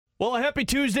Well, a happy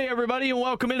Tuesday, everybody, and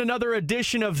welcome in another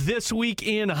edition of This Week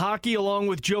in Hockey, along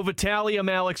with Joe Vitale. I'm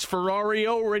Alex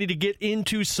Ferrario, ready to get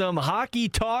into some hockey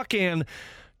talk. And,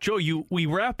 Joe, we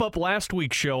wrap up last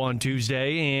week's show on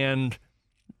Tuesday, and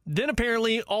then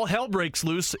apparently all hell breaks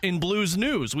loose in Blues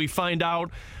news. We find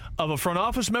out of a front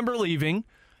office member leaving,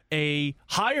 a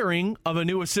hiring of a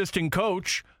new assistant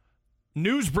coach.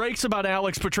 News breaks about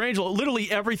Alex Pietrangelo. Literally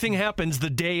everything happens the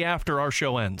day after our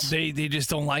show ends. They just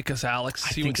don't like us, Alex.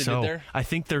 I See think what they so. did there? I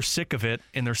think they're sick of it,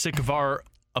 and they're sick of our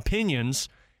opinions.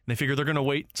 And they figure they're going to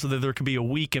wait so that there can be a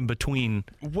week in between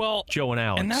Joe and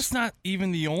Alex. And that's not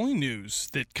even the only news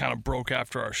that kind of broke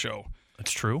after our show.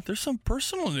 That's true. There's some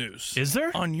personal news. Is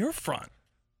there? On your front.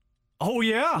 Oh,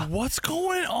 yeah. What's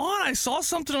going on? I saw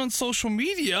something on social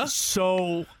media.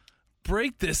 So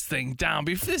break this thing down.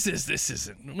 This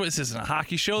isn't a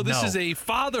hockey show. This is a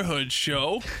fatherhood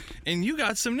show, and you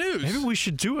got some news. Maybe we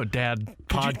should do a dad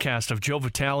podcast of Joe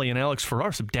Vitale and Alex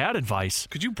Ferrar, some dad advice.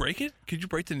 Could you break it? Could you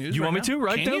break the news? You want me to,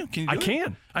 right? Can you? Can you do I it?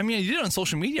 can. I mean, you did it on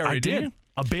social media already. I did. Didn't you?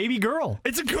 A baby girl.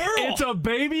 It's a girl. It's a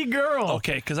baby girl.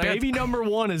 Okay, because baby number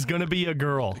one is going to be a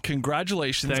girl.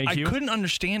 Congratulations. Thank you. I couldn't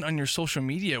understand on your social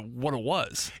media what it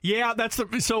was. Yeah,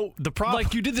 so the problem.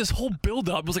 Like, you did this whole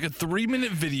build-up. It was like a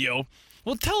 3-minute video.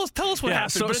 Well, tell us what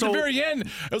happened. But at the very end,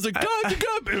 I was like, God.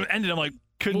 It ended. I'm like,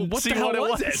 couldn't what see the hell what it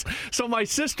was it? So my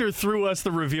sister threw us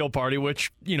the reveal party,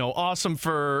 which, awesome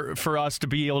for us to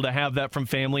be able to have that from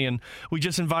family. And we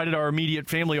just invited our immediate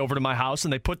family over to my house,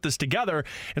 and they put this together.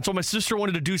 And so my sister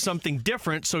wanted to do something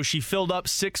different, so she filled up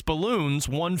 6 balloons,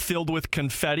 one filled with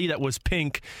confetti that was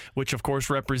pink, which of course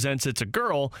represents it's a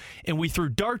girl, and we threw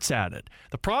darts at it.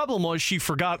 The problem was she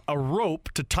forgot a rope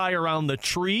to tie around the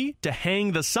tree to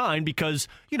hang the sign because,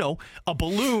 a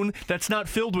balloon that's not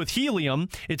filled with helium,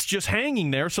 it's just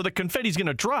hanging there, so the confetti's going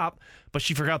to drop, but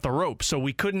she forgot the rope. So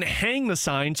we couldn't hang the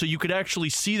sign so you could actually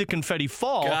see the confetti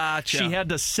fall. Gotcha. She had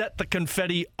to set the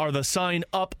confetti or the sign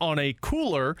up on a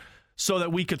cooler so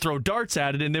that we could throw darts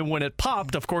at it, and then when it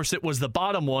popped, of course, it was the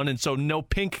bottom one, and so no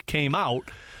pink came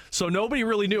out. So nobody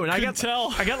really knew. And I got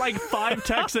like 5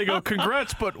 texts. They go,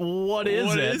 congrats, but what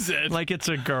is it? Like, it's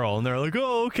a girl. And they're like,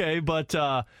 oh, okay.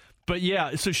 But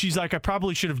yeah, so she's like, I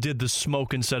probably should have did the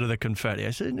smoke instead of the confetti.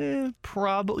 I said,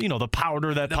 probably, the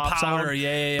powder that pops out.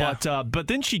 Yeah. But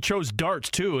then she chose darts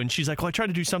too, and she's like, well, I tried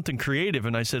to do something creative,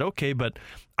 and I said, okay, but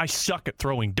I suck at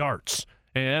throwing darts.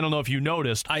 And I don't know if you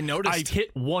noticed. I noticed. I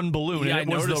hit one balloon, and it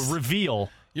was the reveal.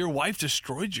 Your wife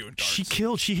destroyed you in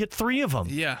darts. She hit 3 of them.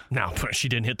 Yeah. Now, she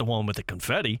didn't hit the one with the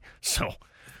confetti, so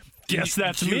guess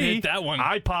that's you me. Hit that one.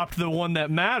 I popped the one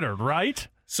that mattered, right?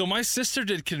 So my sister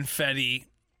did confetti.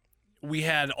 We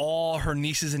had all her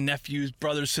nieces and nephews,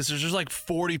 brothers, sisters. There's like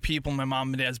 40 people in my mom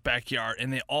and dad's backyard,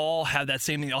 and they all have that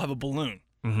same thing. They all have a balloon.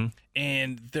 Mm-hmm.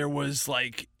 And there was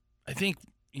like, I think,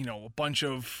 a bunch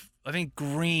of,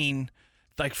 green,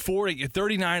 like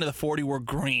 39 of the 40 were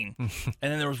green. And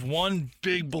then there was one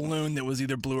big balloon that was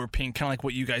either blue or pink, kind of like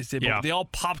what you guys did. Yeah. But they all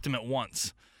popped them at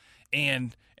once.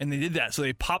 And they did that. So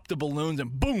they popped the balloons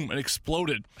and boom, it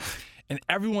exploded. And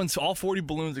all 40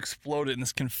 balloons exploded, and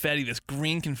this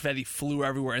green confetti flew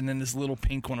everywhere, and then this little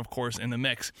pink one, of course, in the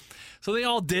mix. So they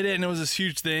all did it, and it was this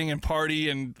huge thing and party,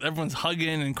 and everyone's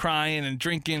hugging and crying and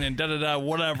drinking and da-da-da,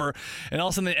 whatever. And all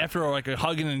of a sudden, after like a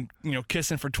hugging and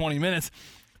kissing for 20 minutes,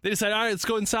 they decided, all right, let's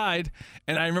go inside.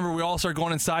 And I remember we all started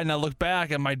going inside, and I look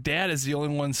back, and my dad is the only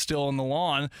one still on the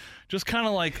lawn, just kind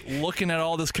of like looking at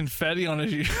all this confetti on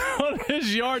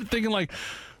his yard, thinking like,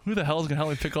 who the hell is going to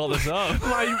help me pick all this up?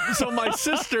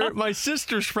 My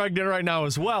sister's pregnant right now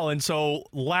as well. And so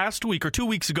last week or 2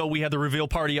 weeks ago, we had the reveal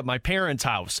party at my parents'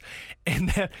 house.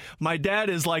 And my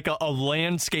dad is like a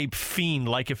landscape fiend.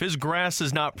 Like, if his grass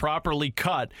is not properly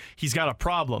cut, he's got a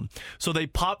problem. So they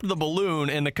popped the balloon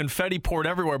and the confetti poured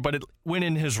everywhere, but it went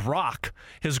in his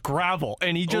gravel.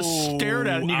 And he just stared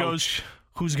at it and he goes,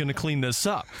 who's going to clean this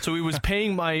up? So he was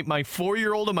paying my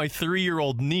 4-year-old and my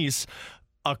 3-year-old niece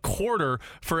a quarter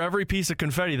for every piece of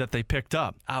confetti that they picked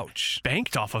up. Ouch.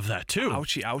 Banked off of that, too.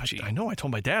 Ouchie. I know. I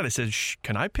told my dad, I said,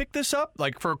 can I pick this up?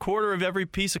 Like, for a quarter of every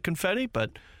piece of confetti?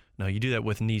 But no, you do that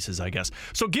with nieces, I guess.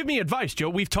 So give me advice, Joe.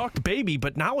 We've talked baby,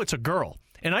 but now it's a girl.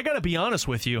 And I got to be honest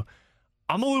with you,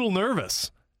 I'm a little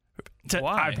nervous.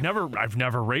 Why? I've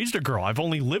never raised a girl. I've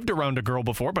only lived around a girl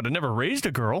before, but I never raised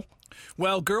a girl.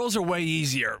 Well, girls are way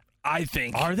easier, I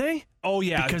think. Are they? Oh,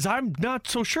 yeah. Because I'm not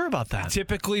so sure about that.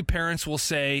 Typically, parents will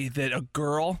say that a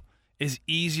girl is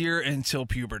easier until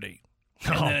puberty.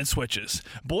 And then it switches.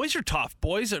 Boys are tough.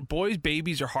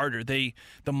 Babies are harder. They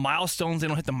don't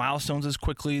hit the milestones as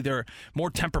quickly. They're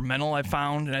more temperamental, I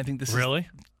found. And I think this really?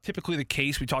 typically the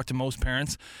case. We talk to most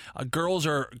parents. Girls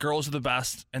are the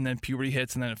best, and then puberty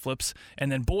hits, and then it flips.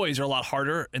 And then boys are a lot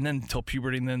harder, and then until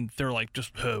puberty, and then they're like,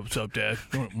 just, hey, what's up, Dad?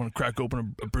 Want to crack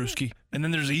open a brewski? And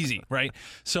then there's easy, right?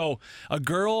 So a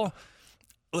girl,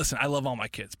 listen, I love all my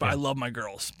kids, but I love my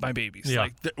girls, my babies. Yeah.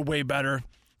 Like, they're way better.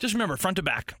 Just remember, front to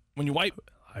back. When you wipe,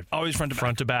 always front to back.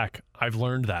 Front to back. I've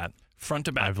learned that. Front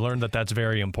to back. I've learned that that's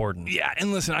very important. Yeah,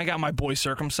 and listen, I got my boy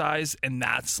circumcised, and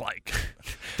that's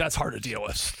hard to deal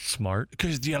with. Smart.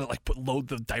 Because you gotta load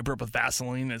the diaper up with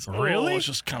Vaseline. Really? It's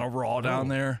just kind of raw down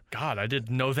there. God, I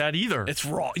didn't know that either. It's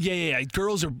raw. Yeah.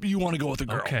 Girls you want to go with a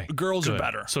girl. Okay. Girls good. are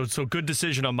better. So good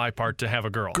decision on my part to have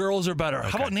a girl. Girls are better.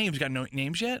 How about names? You got no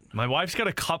names yet? My wife's got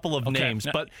a couple of names,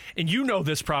 and you know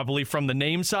this probably from the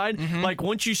name side. Mm-hmm. Like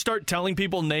once you start telling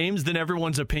people names, then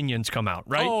everyone's opinions come out,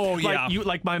 right? Oh, yeah.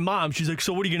 Like my mom, she's like,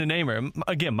 so what are you going to name her?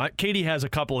 Again, Katie has a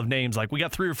couple of names. Like we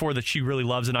got 3 or 4 that she really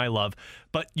loves and I love.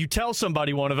 But you tell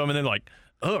somebody one of them and they're like,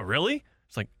 oh, really?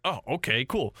 It's like, oh, okay,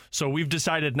 cool. So we've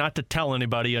decided not to tell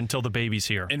anybody until the baby's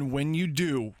here. And when you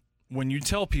do, when you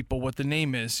tell people what the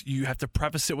name is, you have to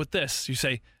preface it with this. You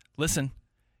say, listen,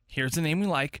 here's the name we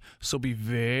like, so be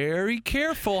very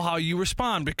careful how you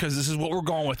respond because this is what we're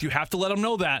going with. You have to let them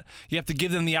know that. You have to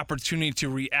give them the opportunity to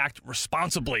react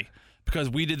responsibly because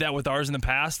we did that with ours in the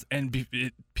past and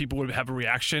people would have a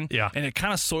reaction. Yeah. And it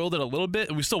kind of soiled it a little bit.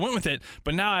 And we still went with it.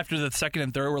 But now after the second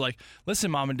and third, we're like,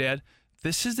 listen, Mom and Dad,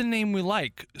 this is the name we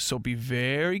like, so be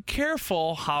very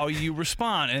careful how you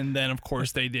respond. And then, of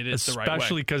course, they did it the right way.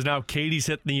 Especially because now Katie's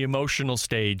hit the emotional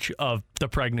stage of the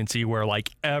pregnancy where, like,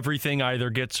 everything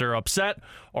either gets her upset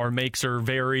or makes her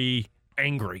very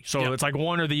angry. So it's like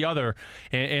one or the other.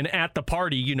 And at the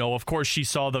party, you know, of course, she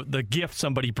saw the gift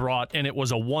somebody brought, and it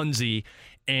was a onesie,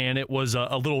 and it was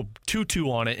a little tutu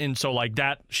on it. And so like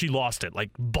that, she lost it,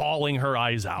 like bawling her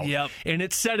eyes out. Yep. And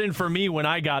it set in for me when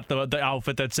I got the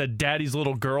outfit that said Daddy's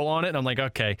Little Girl on it. And I'm like,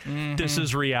 okay, this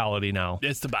is reality now.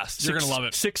 It's the best. You're going to love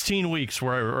it. 16 weeks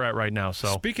where we're at right now. So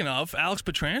speaking of, Alex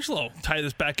Pietrangelo, tie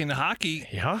this back into hockey.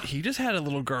 Yeah. He just had a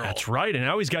little girl. That's right. And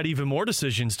now he's got even more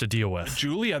decisions to deal with.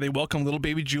 Julia, they welcome little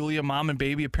baby Julia. Mom and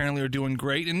baby apparently are doing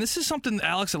great. And this is something,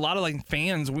 Alex, a lot of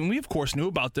fans, we of course knew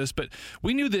about this, but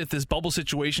we knew that if this bubble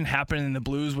situation happened and the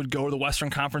Blues would go to the Western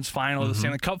Conference Final, the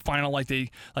Stanley Cup Final, like we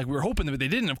were hoping, but they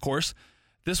didn't, of course.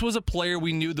 This was a player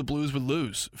we knew the Blues would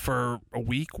lose for a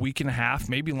week and a half,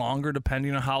 maybe longer,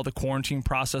 depending on how the quarantine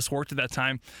process worked at that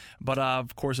time. But,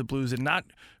 of course, the Blues did not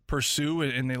pursue,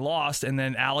 and they lost. And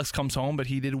then Alex comes home, but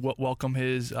he did welcome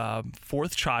his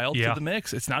 4th child to the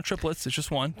mix. It's not triplets. It's just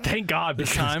one. Thank God.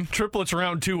 This time. Triplets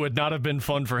round 2 would not have been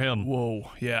fun for him. Whoa,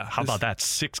 yeah. How about that?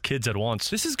 6 kids at once.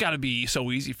 This has got to be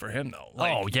so easy for him, though.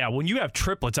 Oh, yeah. When you have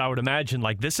triplets, I would imagine,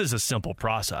 this is a simple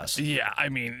process. Yeah, I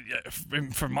mean,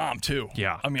 for Mom, too.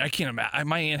 Yeah. I mean, I can't imagine.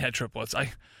 My aunt had triplets.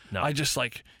 I just,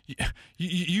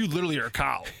 you literally are a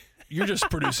cow. You're just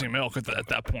producing milk at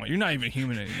that point. You're not even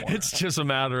human anymore. It's just a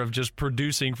matter of just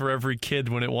producing for every kid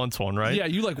when it wants one, right? Yeah,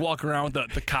 you walk around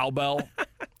with the cowbell.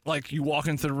 You walk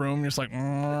into the room, you're just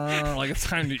it's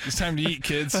time to eat,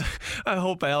 kids. I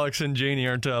hope Alex and Janie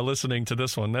aren't listening to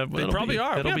this one. They probably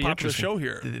are. That'll be popular interesting. show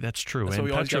here. That's true. That's and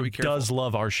we always Petro gotta be careful. does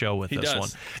love our show with this one.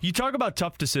 Does. You talk about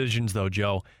tough decisions, though,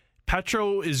 Joe.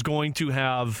 Petro is going to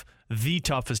have the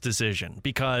toughest decision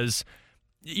because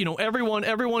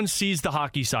everyone sees the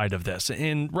hockey side of this,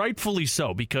 and rightfully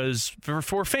so, because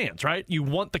for fans, right? You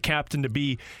want the captain to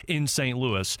be in St.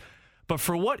 Louis. But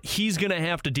for what he's going to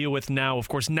have to deal with now, of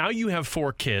course, now you have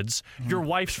 4 kids. Your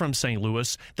wife's from St.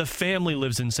 Louis. The family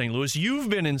lives in St. Louis. You've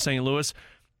been in St. Louis.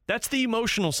 That's the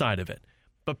emotional side of it.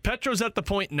 But Petro's at the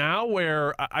point now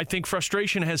where I think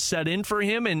frustration has set in for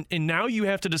him, and now you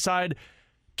have to decide,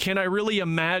 can I really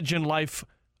imagine life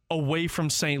away from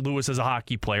St. Louis as a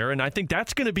hockey player? And I think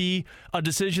that's going to be a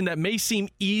decision that may seem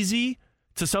easy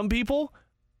to some people,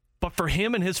 but for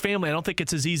him and his family, I don't think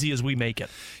it's as easy as we make it.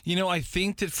 I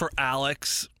think that for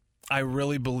Alex, I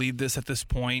really believe this at this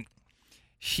point.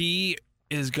 He's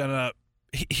a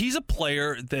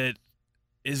player that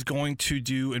is going to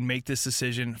do and make this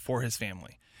decision for his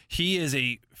family. He is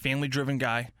a family-driven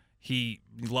guy. He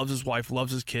loves his wife,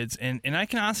 loves his kids. And I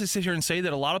can honestly sit here and say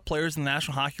that a lot of players in the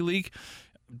National Hockey League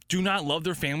do not love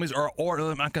their families, or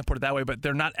I'm not going to put it that way, but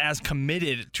they're not as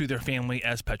committed to their family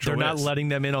as Petro is. They're not letting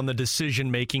them in on the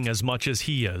decision-making as much as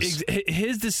he is.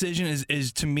 His decision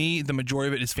is, to me, the majority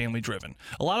of it is family-driven.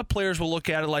 A lot of players will look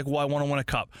at it like, well, I want to win a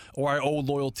cup, or I owe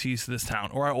loyalties to this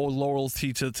town, or I owe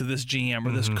loyalty to this GM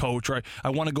or this coach, or I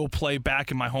want to go play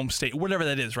back in my home state, whatever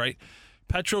that is, right?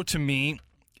 Petro, to me,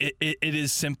 it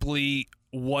is simply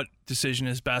what decision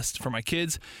is best for my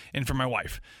kids and for my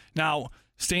wife. Now,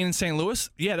 Staying in St. Louis,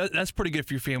 yeah, that's pretty good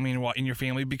for your family and in your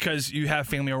family because you have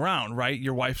family around, right?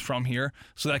 Your wife's from here,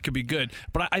 so that could be good.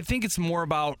 But I think it's more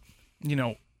about,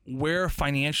 where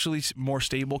financially more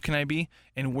stable can I be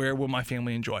and where will my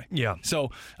family enjoy? Yeah.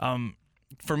 So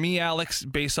for me, Alex,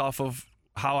 based off of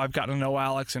how I've gotten to know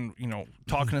Alex and,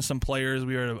 talking to some players,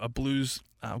 we were at a Blues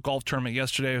golf tournament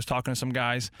yesterday. I was talking to some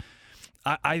guys.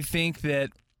 I think that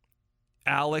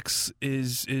Alex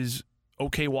is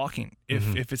okay walking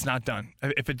if it's not done.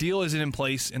 If a deal isn't in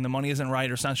place and the money isn't right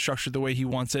or it's not structured the way he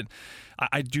wants it,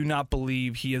 I do not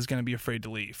believe he is going to be afraid to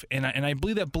leave. And I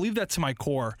believe that to my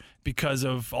core because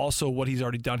of also what he's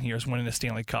already done here is winning a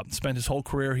Stanley Cup. Spent his whole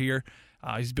career here.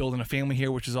 He's building a family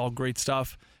here, which is all great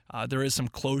stuff. There is some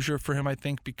closure for him, I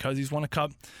think, because he's won a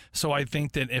cup. So I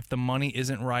think that if the money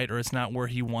isn't right or it's not where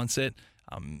he wants it,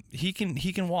 he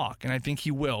can walk, and I think he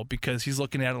will because he's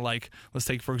looking at it like, let's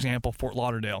take, for example, Fort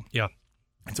Lauderdale. Yeah.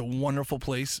 It's a wonderful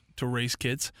place to raise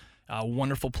kids, a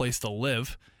wonderful place to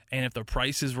live, and if the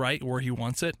price is right where he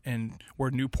wants it and where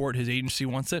Newport, his agency,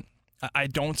 wants it, I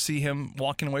don't see him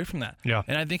walking away from that. Yeah.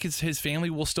 And I think his family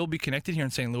will still be connected here in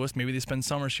St. Louis. Maybe they spend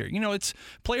summers here. It's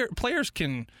players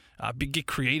can get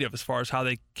creative as far as how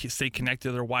they stay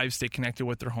connected. Their wives stay connected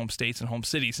with their home states and home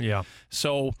cities. Yeah.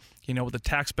 So, with the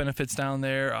tax benefits down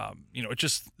there,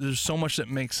 there's so much that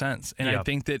makes sense. And I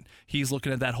think that he's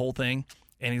looking at that whole thing.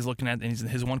 And he's looking at, and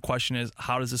his one question is,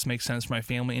 how does this make sense for my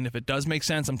family? And if it does make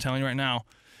sense, I'm telling you right now,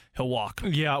 he'll walk.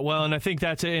 Yeah, well, and I think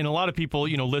that's it. And a lot of people,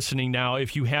 listening now,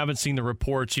 if you haven't seen the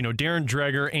reports, Darren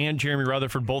Dreger and Jeremy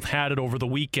Rutherford both had it over the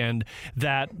weekend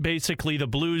that basically the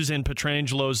Blues and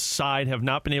Pietrangelo's side have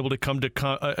not been able to come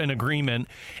to an agreement,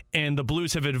 and the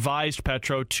Blues have advised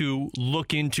Petro to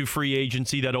look into free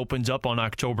agency that opens up on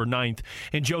October 9th.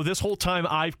 And Joe, this whole time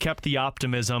I've kept the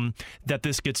optimism that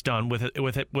this gets done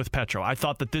with Petro. I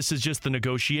thought that this is just the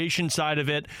negotiation side of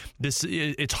it.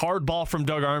 It's hardball from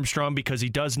Doug Armstrong because he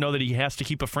does know that he has to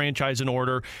keep a franchise in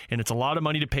order, and it's a lot of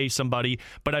money to pay somebody,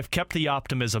 but I've kept the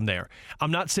optimism there. I'm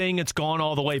not saying it's gone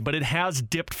all the way, but it has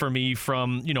dipped for me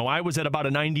from, I was at about a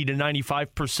 90 to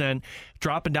 95%,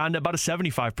 dropping down to about a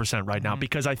 75% right now,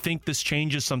 because I think this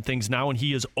changes some things now, and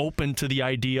he is open to the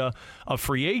idea of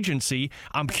free agency.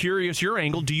 I'm curious your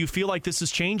angle. Do you feel like this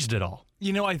has changed at all?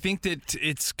 I think that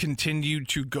it's continued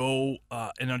to go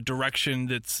in a direction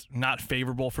that's not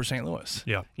favorable for St. Louis.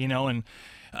 Yeah.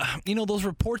 Those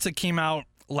reports that came out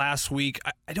last week,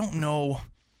 I don't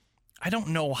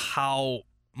know how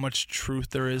much truth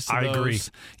there is to those.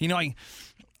 I agree.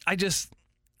 I just,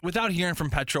 without hearing from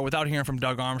Petro, without hearing from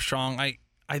Doug Armstrong,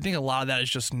 I think a lot of that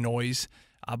is just noise.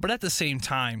 But at the same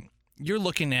time, you're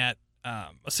looking at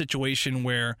a situation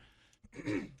where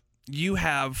you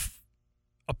have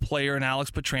a player in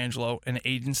Alex Pietrangelo, an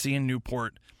agency in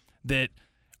Newport, that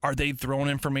are they throwing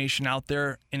information out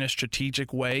there in a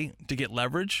strategic way to get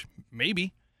leverage?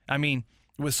 Maybe. I mean,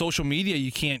 with social media,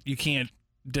 you can't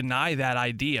deny that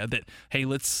idea that, hey,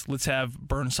 let's have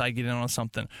Burnside get in on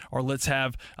something, or let's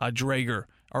have Dreger,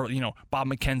 or Bob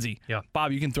McKenzie. Yeah.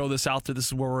 Bob, you can throw this out there. This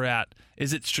is where we're at.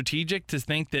 Is it strategic to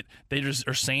think that they just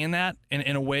are saying that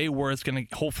in a way where it's going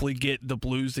to hopefully get the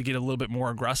Blues to get a little bit more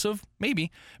aggressive?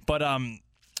 Maybe. But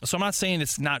so I'm not saying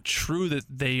it's not true that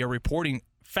they are reporting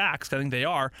facts. I think they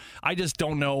are. I just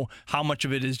don't know how much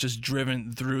of it is just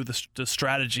driven through the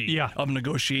strategy of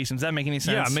negotiations. Does that make any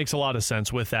sense? Yeah, it makes a lot of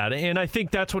sense with that. And I think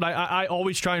that's what I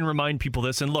always try and remind people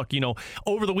this. And look,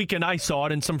 over the weekend I saw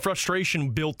it and some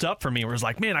frustration built up for me where it's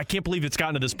like, man, I can't believe it's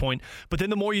gotten to this point. But then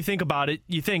the more you think about it,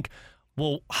 you think,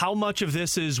 well, how much of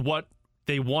this is what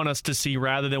they want us to see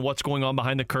rather than what's going on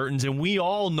behind the curtains? And we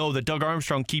all know that Doug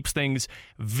Armstrong keeps things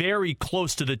very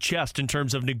close to the chest in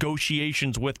terms of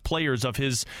negotiations with players of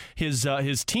his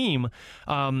team.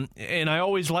 And I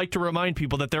always like to remind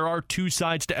people that there are two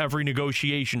sides to every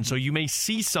negotiation. So you may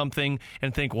see something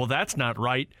and think, well, that's not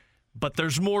right. But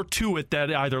there's more to it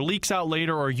that either leaks out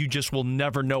later or you just will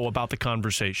never know about the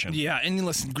conversation. Yeah, and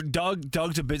listen,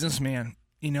 Doug's a businessman.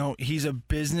 He's a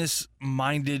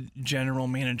business-minded general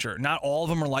manager. Not all of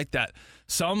them are like that.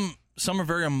 Some are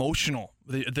very emotional.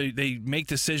 They make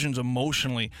decisions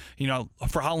emotionally.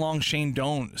 For how long Shane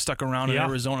Doan stuck around in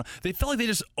Arizona, they felt like they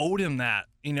just owed him that.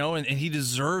 And he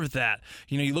deserved that.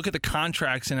 You look at the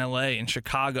contracts in L.A. and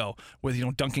Chicago with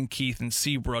Duncan Keith and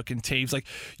Seabrook and Taves. Like,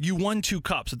 you won 2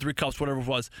 cups or 3 cups, whatever it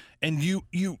was, and you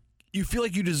feel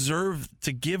like you deserve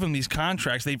to give them these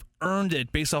contracts. They've earned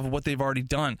it based off of what they've already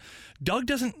done. Doug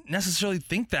doesn't necessarily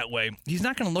think that way. He's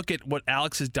not going to look at what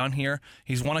Alex has done here.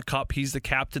 He's won a cup. He's the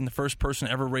captain, the first person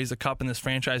to ever raise a cup in this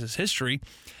franchise's history.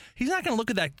 He's not going to look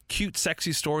at that cute,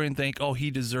 sexy story and think, oh,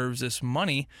 he deserves this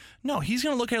money. No, he's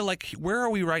going to look at it like, where are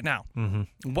we right now?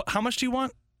 Mm-hmm. How much do you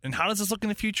want? And how does this look in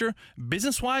the future?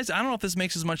 Business-wise, I don't know if this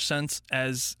makes as much sense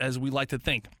as we like to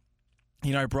think.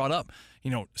 I brought up,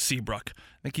 Seabrook.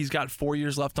 I think he's got 4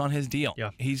 years left on his deal. Yeah.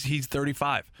 He's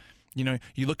 35. You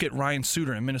look at Ryan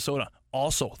Suter in Minnesota,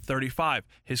 also 35.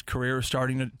 His career is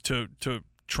starting to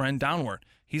trend downward.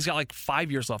 He's got like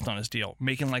 5 years left on his deal,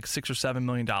 making like $6 or $7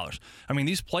 million. I mean,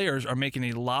 these players are making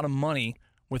a lot of money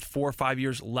with 4 or 5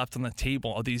 years left on the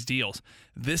table of these deals.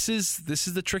 This is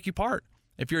the tricky part.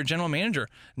 If you're a general manager,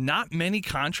 not many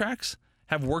contracts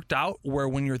have worked out where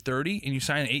when you're 30 and you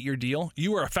sign an 8-year deal,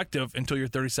 you are effective until you're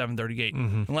 37, 38,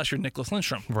 unless you're Nicholas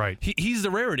Lindstrom. Right. He's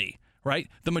the rarity, right?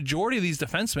 The majority of these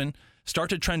defensemen start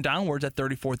to trend downwards at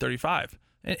 34, 35.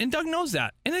 And Doug knows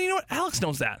that. And then, Alex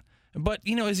knows that. But,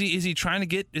 is he trying to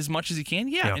get as much as he can?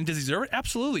 Yeah. And does he deserve it?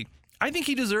 Absolutely. I think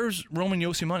he deserves Roman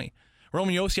Josi money.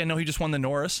 Roman Josi, I know he just won the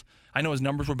Norris. I know his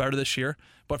numbers were better this year.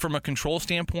 But from a control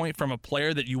standpoint, from a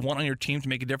player that you want on your team to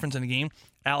make a difference in the game,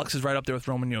 Alex is right up there with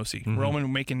Roman Josi.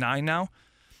 Roman making 9 now.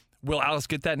 Will Alex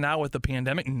get that now with the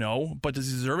pandemic? No. But does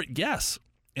he deserve it? Yes.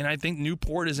 And I think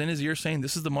Newport is in his ear saying,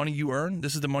 this is the money you earn.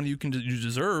 This is the money you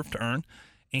deserve to earn.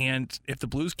 And if the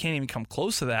Blues can't even come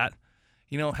close to that,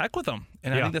 heck with them.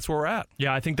 And I think that's where we're at.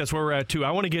 Yeah, I think that's where we're at, too. I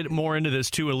want to get more into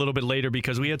this, too, a little bit later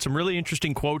because we had some really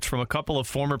interesting quotes from a couple of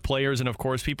former players and, of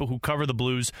course, people who cover the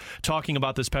Blues talking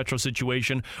about this Petro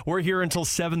situation. We're here until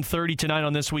 7:30 tonight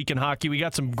on This Week in Hockey. We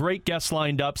got some great guests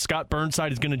lined up. Scott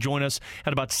Burnside is going to join us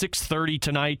at about 6:30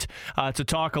 tonight to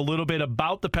talk a little bit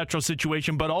about the Petro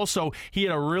situation, but also he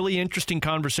had a really interesting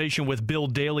conversation with Bill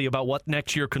Daly about what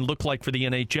next year can look like for the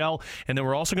NHL. And then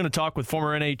we're also going to talk with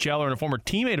former NHLer and a former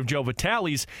teammate of Joe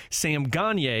Vitale's, Sam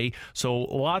Gagner. So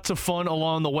lots of fun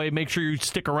along the way. Make sure you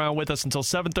stick around with us until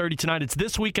 7:30 tonight. It's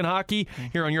This Week in Hockey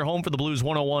here on your home for the Blues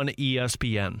 101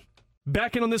 ESPN.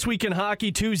 Back in on This Week in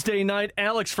Hockey Tuesday night,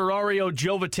 Alex Ferrario,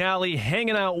 Joe Vitale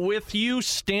hanging out with you.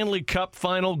 Stanley Cup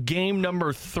Final Game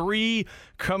number 3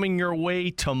 coming your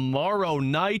way tomorrow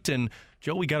night. And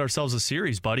Joe, we got ourselves a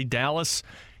series, buddy. Dallas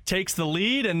takes the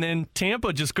lead, and then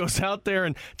Tampa just goes out there.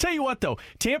 And tell you what, though,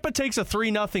 Tampa takes a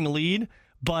 3-0 lead,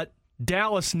 but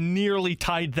Dallas nearly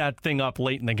tied that thing up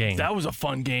late in the game. That was a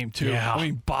fun game, too. Yeah. I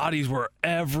mean, bodies were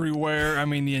everywhere. I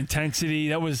mean, the intensity,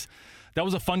 that was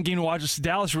a fun game to watch.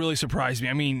 Dallas really surprised me.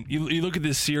 I mean, you look at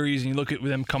this series and you look at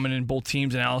them coming in, both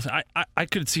teams, and Dallas, I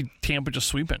could see Tampa just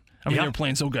sweeping. I mean, they were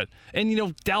playing so good.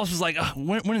 And, Dallas was like,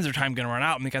 when is their time going to run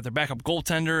out? And they got their backup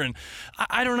goaltender. And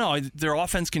I don't know. Their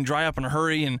offense can dry up in a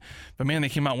hurry. But, man, they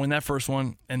came out and win that first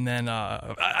one. And then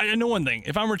I know one thing.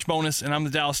 If I'm Rich Bowness and I'm the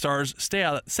Dallas Stars, stay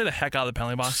the heck out of the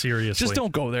penalty box. Seriously. Just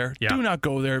don't go there. Yeah. Do not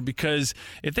go there, because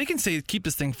if they can keep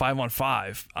this thing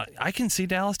 5-on-5, I can see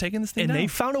Dallas taking this thing down. And they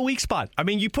found a weak spot. I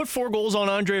mean, you put 4 goals on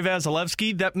Andrei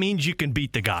Vasilevsky, that means you can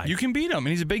beat the guy. You can beat him, and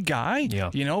he's a big guy.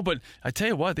 Yeah. But I tell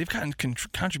you what, they've gotten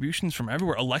contributions from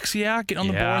everywhere. Alexiak getting on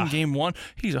the board in game 1.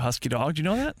 He's a Husky dog. Do you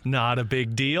know that? Not a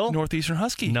big deal. Northeastern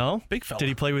Husky. No? Big fella. Did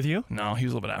he play with you? No, he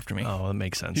was a little bit after me. Oh, that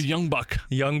makes sense. He's a young buck.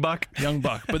 Young buck? Young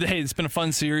buck. But, hey, it's been a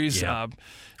fun series. Yeah.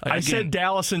 I said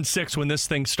Dallas in 6 when this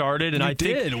thing started, and I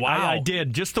did. Wow. I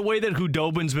did. Just the way that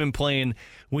Hudobin's been playing.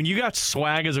 When you got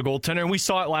swag as a goaltender, and we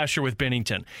saw it last year with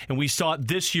Binnington, and we saw it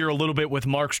this year a little bit with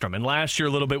Markstrom, and last year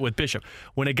a little bit with Bishop.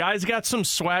 When a guy's got some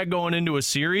swag going into a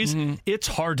series, it's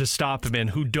hard to stop him.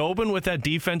 And Hudobin with that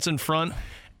defense in front.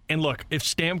 And look, if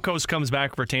Stamkos comes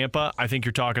back for Tampa, I think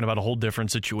you're talking about a whole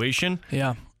different situation.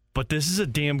 Yeah. But this is a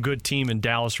damn good team in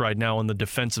Dallas right now on the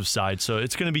defensive side, so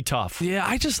it's going to be tough. Yeah,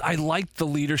 I like the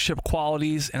leadership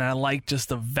qualities, and I like just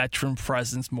the veteran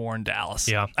presence more in Dallas.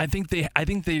 Yeah. I think they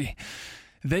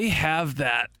have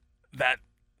that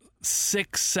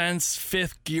sixth sense,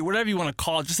 fifth gear, whatever you want to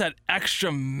call it, just that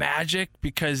extra magic,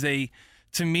 because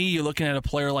to me, you're looking at a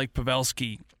player like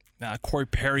Pavelski. Corey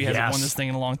Perry hasn't won this thing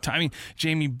in a long time. I mean,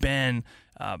 Jamie Benn.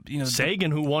 Sagan,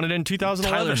 who won it in 2011.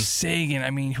 Tyler Sagan. I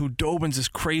mean, Hudobin's this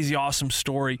crazy, awesome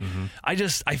story. I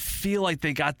feel like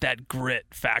they got that grit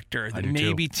factor that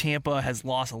maybe Tampa has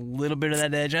lost a little bit of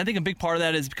that edge. And I think a big part of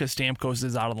that is because Stamkos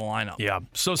is out of the lineup. Yeah.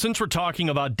 So since we're talking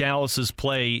about Dallas's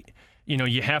play,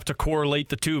 you have to correlate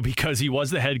the two, because he was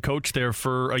the head coach there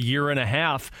for a year and a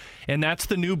half, and that's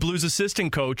the new Blues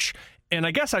assistant coach. And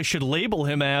I guess I should label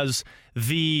him as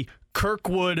the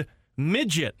Kirkwood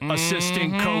midget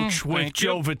assistant coach with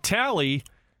Joe Vitale,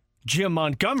 Jim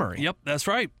Montgomery. Yep, that's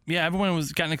right. Yeah, everyone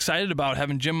was getting excited about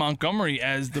having Jim Montgomery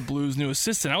as the Blues' new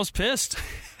assistant. I was pissed.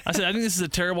 I said, I think this is a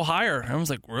terrible hire. And I was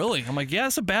like, really? I'm like, yeah,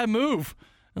 it's a bad move.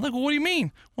 I'm like, well, what do you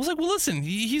mean? I was like, well, listen,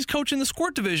 he's coaching the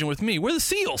Squirt division with me. We're the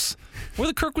Seals. We're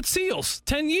the Kirkwood Seals,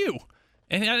 10U.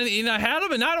 And I had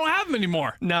him, and I don't have him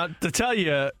anymore. Now, to tell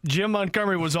you, Jim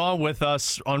Montgomery was on with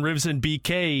us on Rivs and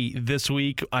BK this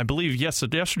week. I believe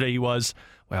yesterday he was.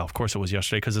 Well, of course it was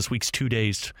yesterday because this week's 2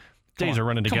 days. Days are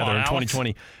running together in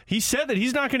 2020. He said that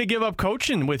he's not going to give up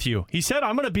coaching with you. He said,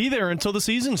 I'm going to be there until the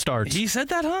season starts. He said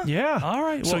that, huh? Yeah. All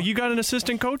right. So you got an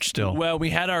assistant coach still. Well, we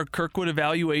had our Kirkwood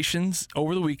evaluations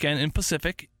over the weekend in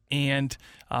Pacific, and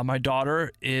my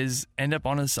daughter end up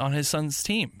on his son's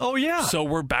team. Oh, yeah. So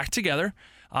we're back together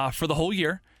for the whole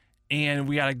year. And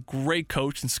we got a great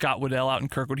coach in Scott Waddell out in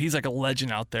Kirkwood. He's like a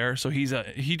legend out there. So he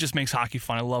just makes hockey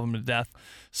fun. I love him to death.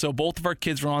 So both of our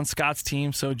kids are on Scott's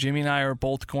team. So Jimmy and I are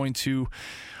both going to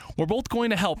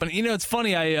help. And it's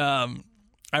funny. I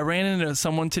ran into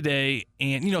someone today,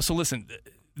 and so listen.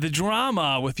 The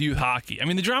drama with youth hockey. I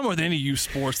mean, the drama with any youth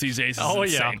sports these days is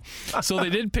insane. Yeah. So they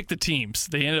did pick the teams.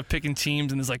 They ended up picking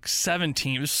teams, and there's like 7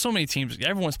 teams. There's so many teams.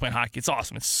 Everyone's playing hockey. It's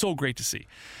awesome. It's so great to see.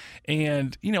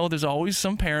 And, there's always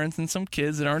some parents and some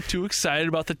kids that aren't too excited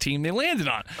about the team they landed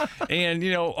on. And,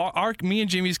 me and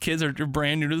Jimmy's kids are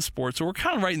brand new to the sport, so we're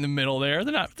kind of right in the middle there.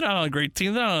 They're not on a great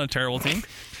team. They're not on a terrible team.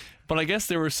 But I guess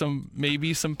there were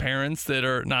maybe some parents that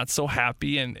are not so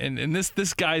happy. And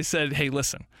this guy said, hey,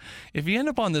 listen, if you end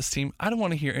up on this team, I don't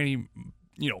want to hear any,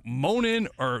 moaning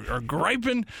or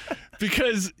griping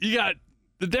because you got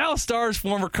the Dallas Stars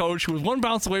former coach who was one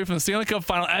bounce away from the Stanley Cup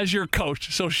final as your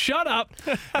coach. So shut up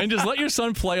and just let your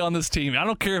son play on this team. I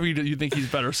don't care if you think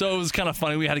he's better. So it was kind of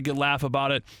funny. We had a good laugh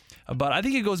about it. But I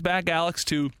think it goes back, Alex,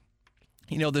 to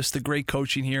the great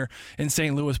coaching here in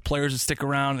St. Louis. Players that stick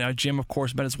around. Jim, of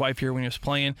course, met his wife here when he was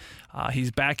playing.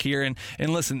 He's back here. And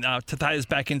listen, to tie this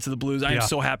back into the Blues, I am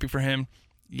so happy for him.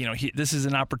 This is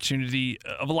an opportunity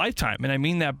of a lifetime. And I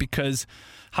mean that because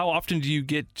how often do you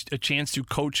get a chance to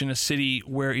coach in a city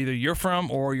where either you're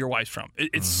from or your wife's from?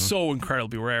 It's so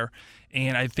incredibly rare.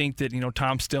 And I think that,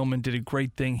 Tom Stillman did a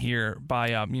great thing here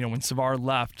by, when Savard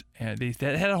left, they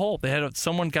had a hole.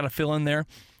 Someone got to fill in there.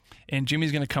 And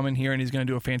Jimmy's going to come in here and he's going to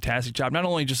do a fantastic job. Not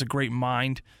only just a great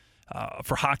mind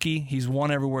for hockey, he's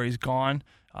won everywhere he's gone.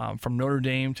 From Notre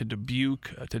Dame to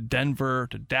Dubuque to Denver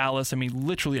to Dallas. I mean,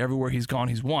 literally everywhere he's gone,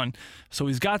 he's won. So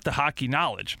he's got the hockey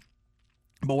knowledge.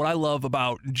 But what I love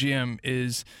about Jim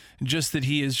is just that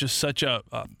he is just such a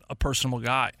personable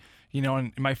guy.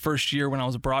 In my first year when I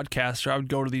was a broadcaster, I would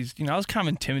go to these, I was kind of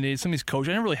intimidated. Some of these coaches,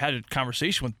 I never really had a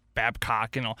conversation with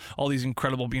Babcock and all these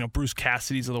incredible, Bruce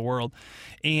Cassidy's of the world.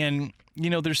 And,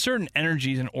 there's certain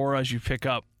energies and auras you pick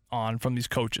up on from these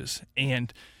coaches.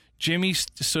 And Jimmy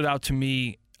stood out to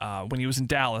me when he was in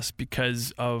Dallas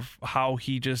because of how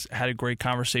he just had a great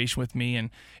conversation with me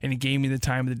and he gave me the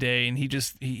time of the day, and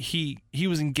he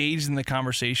was engaged in the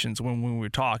conversations when we were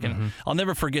talking. Mm-hmm. I'll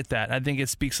never forget that. I think it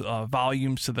speaks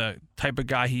volumes to the type of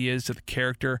guy he is, to the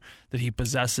character that he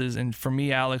possesses. And for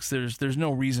me, Alex, there's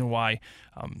no reason why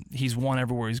he's won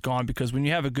everywhere he's gone, because when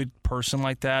you have a good person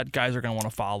like that, guys are going to want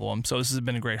to follow him. So this has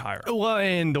been a great hire. Well,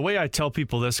 and the way I tell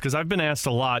people this, because I've been asked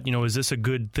a lot, is this a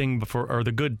good thing or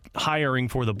the good hiring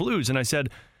for the Blues? And I said,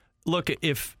 look,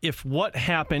 if what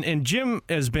happened, and Jim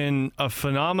has been a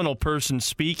phenomenal person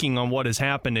speaking on what has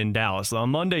happened in Dallas. On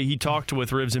Monday, he talked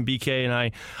with Rivs and BK and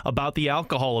I about the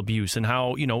alcohol abuse and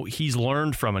how, he's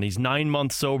learned from it. He's 9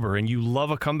 months sober, and you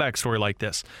love a comeback story like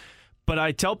this. But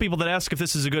I tell people that ask if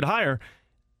this is a good hire,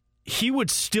 he would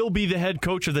still be the head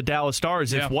coach of the Dallas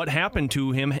Stars if what happened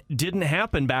to him didn't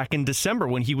happen back in December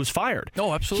when he was fired.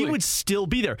 Oh, absolutely. He would still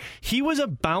be there. He was a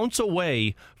bounce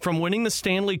away from winning the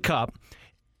Stanley Cup.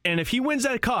 And if he wins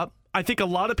that cup, I think a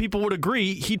lot of people would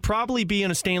agree he'd probably be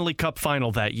in a Stanley Cup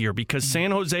final that year, because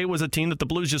San Jose was a team that the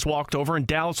Blues just walked over, and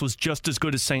Dallas was just as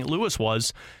good as St. Louis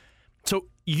was. So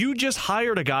you just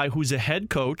hired a guy who's a head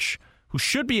coach, who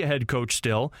should be a head coach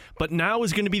still, but now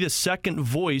is going to be the second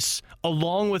voice,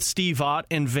 along with Steve Ott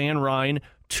and Van Ryn,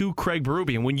 to Craig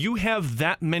Berube. And when you have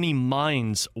that many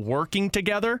minds working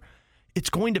together, it's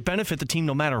going to benefit the team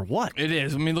no matter what. It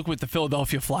is. I mean, look what the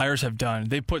Philadelphia Flyers have done.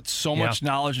 They put so much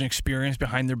knowledge and experience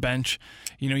behind their bench.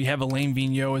 You have Alain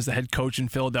Vigneault as the head coach in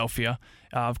Philadelphia.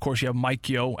 Of course, you have Mike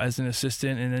Yeo as an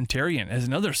assistant, and then Therrien as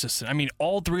another assistant. I mean,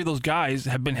 all three of those guys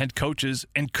have been head coaches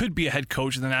and could be a head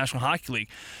coach in the National Hockey League.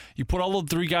 You put all the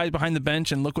three guys behind the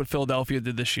bench, and look what Philadelphia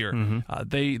did this year. Mm-hmm.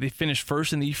 They finished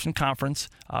first in the Eastern Conference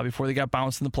before they got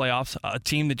bounced in the playoffs. A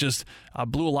team that just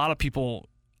blew a lot of people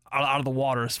out of the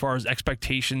water as far as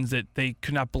expectations, that they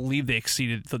could not believe they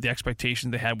exceeded the expectations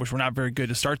they had, which were not very good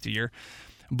to start the year.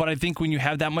 But I think when you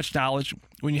have that much knowledge,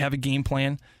 when you have a game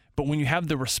plan, but when you have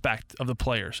the respect of the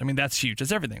players, I mean, that's huge.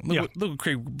 That's everything. Look what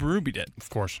Craig Berube did. Of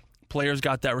course. Players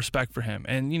got that respect for him.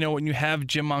 And, when you have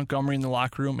Jim Montgomery in the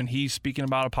locker room and he's speaking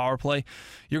about a power play,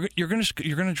 you're going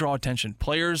to draw attention.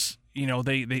 Players,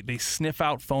 they sniff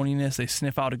out phoniness. They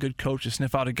sniff out a good coach. They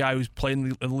sniff out a guy who's played in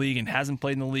the league and hasn't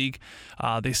played in the league.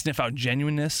 They sniff out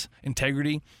genuineness,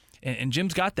 integrity, and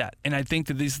Jim's got that. And I think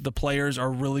that the players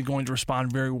are really going to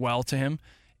respond very well to him.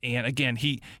 And again,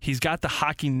 he's got the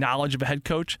hockey knowledge of a head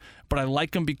coach, but I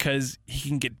like him because he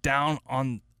can get down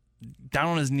on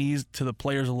his knees to the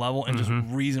players' level and just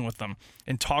reason with them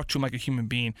and talk to them like a human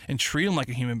being and treat them like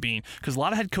a human being. Because a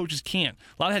lot of head coaches can't.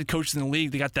 A lot of head coaches in the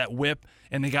league, they got that whip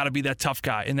and they got to be that tough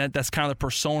guy. And that's kind of the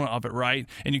persona of it, right?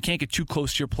 And you can't get too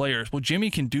close to your players. Well, Jimmy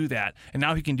can do that, and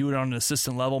now he can do it on an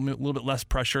assistant level, a little bit less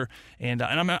pressure. And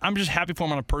I'm just happy for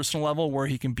him on a personal level where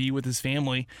he can be with his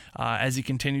family as he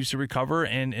continues to recover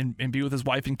and be with his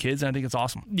wife and kids. And I think it's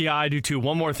awesome. Yeah, I do too.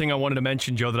 One more thing I wanted to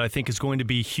mention, Joe, that I think is going to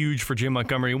be huge for Jim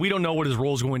Montgomery. And we don't know what his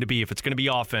role is going to be. If it's going to be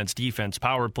offense, defense,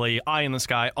 power play, eye in the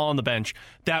sky, on the bench,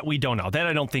 that we don't know. That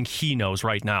I don't think he knows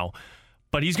right now.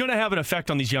 But he's going to have an effect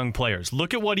on these young players.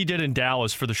 Look at what he did in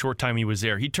Dallas for the short time he was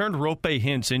there. He turned Roope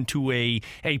Hintz into a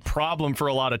problem for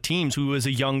a lot of teams who was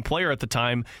a young player at the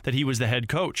time that he was the head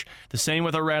coach. The same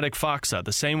with Radek Faksa.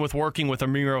 The same with working with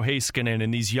Miro Heiskanen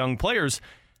and these young players.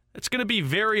 It's going to be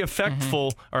very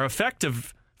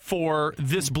effective for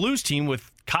this Blues team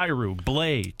with Kyrou,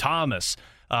 Blais, Thomas,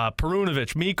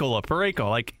 Perunovic, Mikkola, Parayko.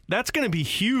 Like, that's going to be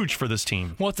huge for this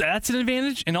team. Well, that's an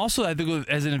advantage. And also, I think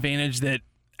as an advantage that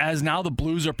as now the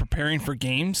Blues are preparing for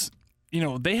games,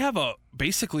 they have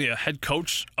basically a head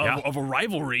coach of a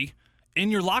rivalry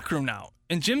in your locker room now.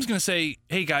 And Jim's going to say,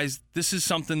 hey, guys, this is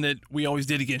something that we always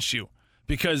did against you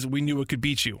because we knew it could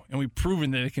beat you, and we've proven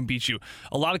that it can beat you.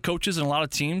 A lot of coaches and a lot of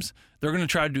teams, they're going to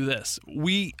try to do this.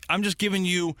 I'm just giving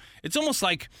you – it's almost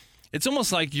like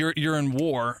you're in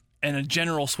war and a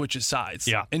general switches sides.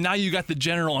 Yeah. And now you got the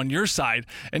general on your side,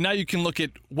 and now you can look at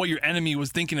what your enemy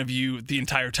was thinking of you the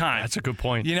entire time. That's a good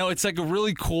point. It's like a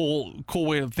really cool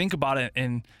way to think about it,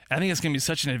 and I think it's going to be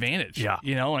such an advantage. Yeah.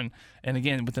 And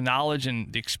again, with the knowledge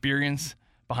and the experience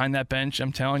behind that bench,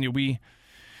 I'm telling you,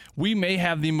 we may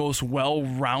have the most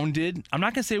well-rounded, I'm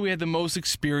not going to say we have the most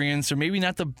experience or maybe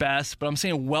not the best, but I'm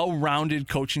saying well-rounded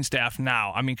coaching staff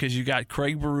now. I mean, because you got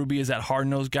Craig Berube as that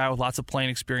hard-nosed guy with lots of playing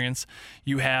experience.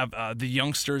 You have the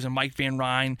youngsters and Mike Van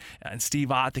Ryn and Steve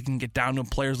Ott that can get down to a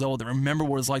player's level that remember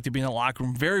what it's like to be in the locker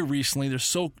room very recently. They're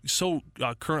so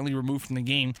currently removed from the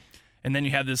game. And then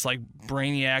you have this like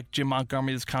brainiac Jim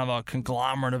Montgomery that's kind of a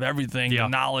conglomerate of everything, the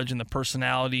knowledge and the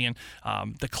personality and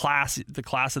the class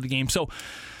of the game. So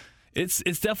it's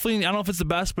definitely, I don't know if it's the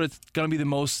best, but it's going to be the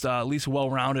most, least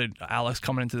well-rounded, Alex,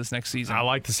 coming into this next season. I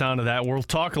like the sound of that. We'll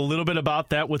talk a little bit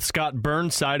about that with Scott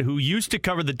Burnside, who used to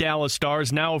cover the Dallas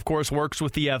Stars, now, of course, works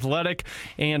with The Athletic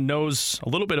and knows a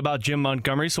little bit about Jim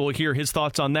Montgomery, so we'll hear his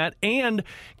thoughts on that and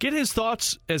get his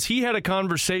thoughts as he had a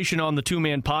conversation on the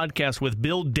Two-Man Podcast with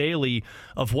Bill Daly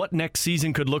of what next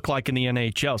season could look like in the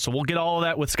NHL. So we'll get all of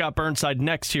that with Scott Burnside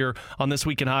next here on This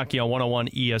Week in Hockey on 101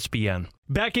 ESPN.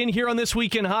 Back in here on This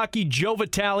Week in Hockey, Joe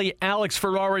Vitale, Alex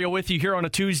Ferrario with you here on a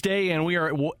Tuesday, and we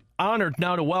are honored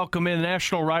now to welcome in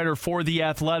national writer for The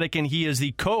Athletic, and he is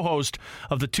the co-host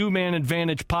of the Two-Man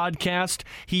Advantage podcast.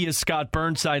 He is Scott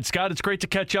Burnside. Scott, it's great to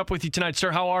catch up with you tonight,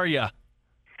 sir. How are you?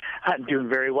 I'm doing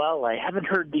very well. I haven't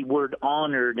heard the word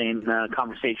honored in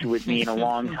conversation with me in a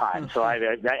long time, so I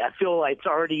feel like it's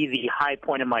already the high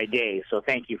point of my day, so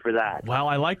thank you for that. Well,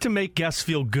 I like to make guests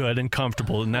feel good and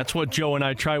comfortable, and that's what Joe and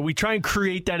I try. We try and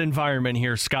create that environment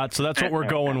here, Scott, so that's what we're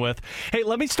going with. Hey,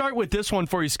 let me start with this one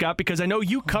for you, Scott, because I know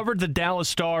you covered the Dallas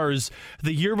Stars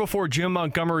the year before Jim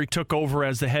Montgomery took over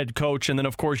as the head coach, and then,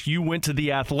 of course, you went to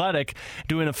The Athletic,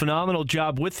 doing a phenomenal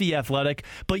job with The Athletic,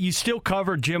 but you still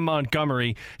covered Jim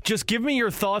Montgomery. Just give me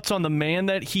your thoughts on the man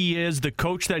that he is, the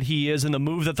coach that he is, and the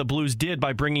move that the Blues did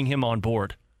by bringing him on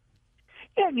board.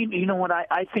 Yeah, you know what?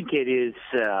 I think it is.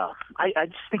 I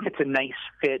just think it's a nice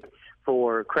fit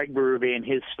for Craig Berube and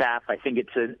his staff. I think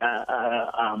it's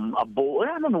a bold.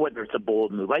 I don't know whether it's a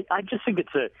bold move. I just think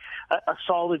it's a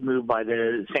solid move by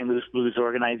the St. Louis Blues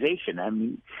organization. I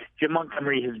mean, Jim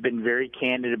Montgomery has been very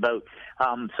candid about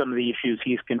some of the issues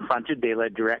he's confronted. They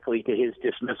led directly to his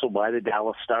dismissal by the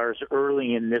Dallas Stars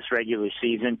early in this regular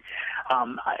season.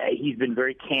 He's been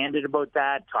very candid about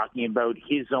that, talking about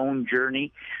his own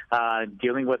journey,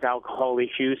 dealing with alcohol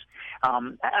issues.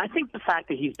 I think the fact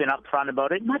that he's been upfront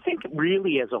about it, and I think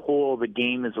really as a whole the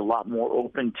game is a lot more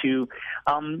open to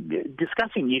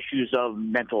discussing issues of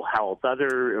mental health,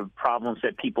 other problems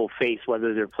that people face,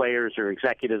 whether they're players or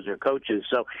executives or coaches.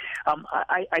 So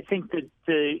I think that,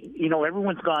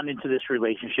 everyone's gone into this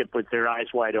relationship with their eyes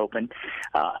wide open.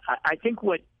 I think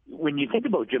when you think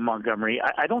about Jim Montgomery,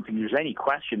 I don't think there's any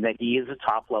question that he is a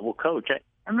top-level coach.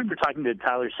 remember talking to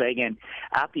Tyler Seguin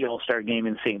at the All-Star game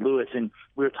in St. Louis, and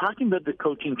we were talking about the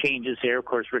coaching changes there. Of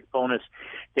course, Rick Bowness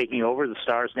taking over the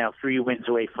Stars, now 3 wins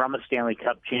away from a Stanley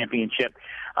Cup championship.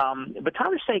 But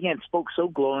Tyler Seguin spoke so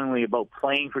glowingly about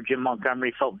playing for Jim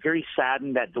Montgomery, felt very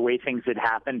saddened at the way things had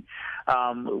happened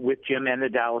with Jim and the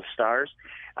Dallas Stars.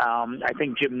 I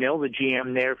think Jim Nill, the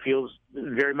GM there, feels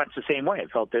very much the same way.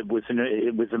 It felt that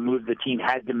it was a move the team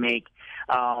had to make,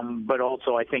 but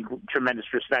also I think tremendous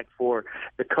respect for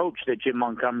the coach that Jim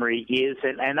Montgomery is,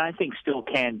 and I think still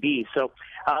can be. So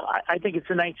I think it's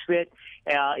a nice fit.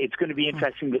 It's going to be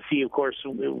interesting to see, of course,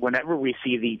 whenever we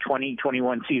see the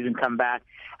 2021 season come back,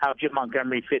 how Jim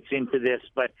Montgomery fits into this.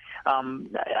 But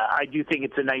I do think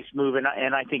it's a nice move, and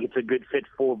I think it's a good fit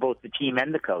for both the team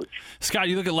and the coach. Scott,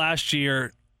 you look at last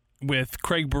year with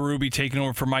Craig Berube taking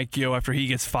over for Mike Yeo after he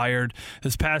gets fired.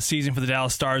 This past season for the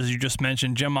Dallas Stars, as you just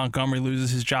mentioned, Jim Montgomery loses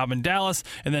his job in Dallas,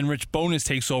 and then Rich Bowness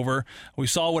takes over. We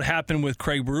saw what happened with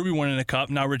Craig Berube winning a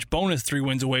cup. Now Rich Bowness 3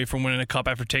 wins away from winning a cup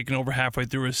after taking over halfway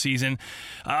through his season.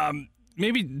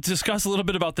 Maybe discuss a little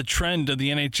bit about the trend of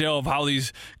the NHL of how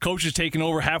these coaches taking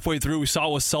over halfway through. We saw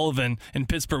with Sullivan in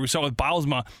Pittsburgh. We saw with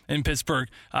Bylsma in Pittsburgh.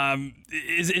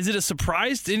 Is it a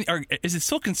surprise? Or is it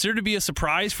still considered to be a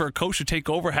surprise for a coach to take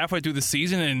over halfway through the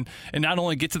season and not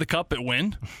only get to the cup but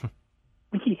win?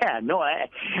 Yeah, no,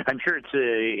 I'm sure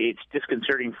it's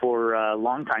disconcerting for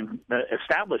longtime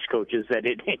established coaches that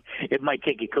it might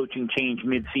take a coaching change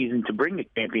mid-season to bring the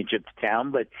championship to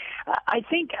town. But I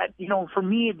think, for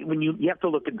me, when you have to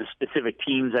look at the specific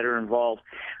teams that are involved,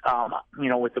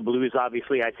 with the Blues,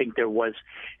 obviously, I think there was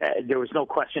no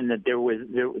question that there was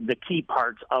the key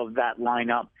parts of that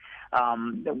lineup.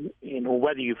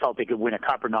 Whether you felt they could win a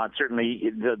cup or not,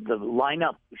 certainly the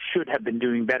lineup should have been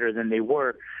doing better than they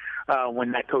were.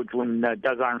 When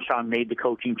Doug Armstrong made the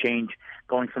coaching change,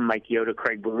 going from Mike Yeo to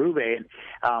Craig Berube,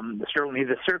 and certainly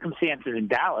the circumstances in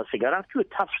Dallas, they got off to a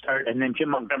tough start, and then Jim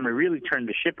Montgomery really turned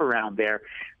the ship around there.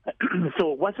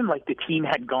 So it wasn't like the team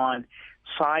had gone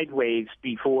sideways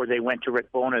before they went to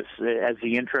Rick Bowness as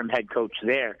the interim head coach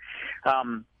there.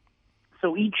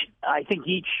 So I think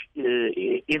each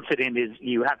incident is,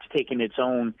 you have to take in its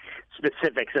own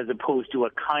specifics as opposed to a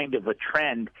kind of a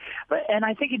trend. And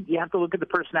I think you have to look at the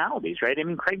personalities, right? I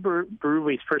mean, Craig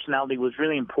Berube's personality was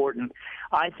really important,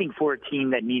 I think, for a team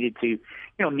that needed to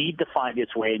find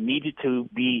its way, needed to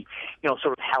be,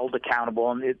 sort of held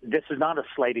accountable. And this is not a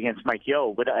slight against Mike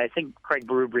Yeo, but I think Craig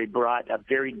Berube brought a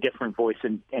very different voice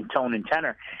and tone and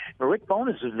tenor. But Rick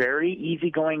Bowness is a very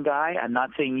easygoing guy. I'm not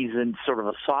saying he's sort of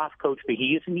a soft coach, but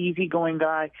he is an easygoing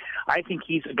guy. I think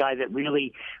he's a guy that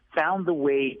really found the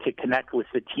way to connect with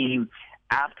the team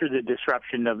after the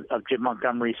disruption of Jim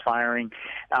Montgomery's firing.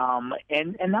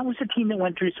 And that was a team that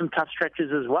went through some tough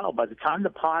stretches as well. By the time the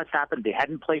pause happened, they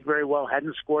hadn't played very well,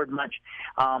 hadn't scored much,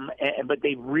 but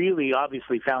they really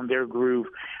obviously found their groove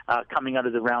coming out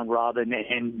of the round robin.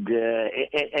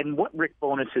 And what Rick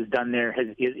Bowness has done there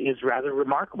is rather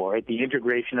remarkable, right? The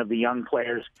integration of the young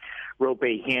players, Rope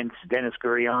Hintz, Dennis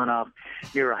Gurianov,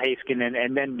 Miro Heiskanen,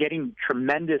 and then getting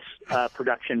tremendous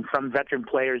production from veteran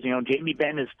players. Jamie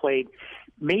Benn has played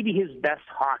maybe his best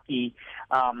hockey,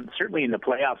 certainly in the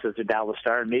playoffs as a Dallas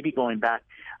Star, and maybe going back,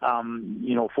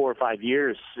 4 or 5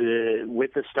 years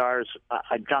with the Stars.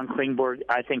 John Klingborg,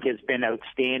 I think, has been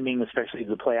outstanding, especially as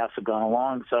the playoffs have gone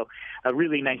along. So a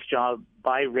really nice job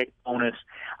by Rick Bowness.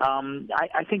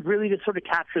 I think really to sort of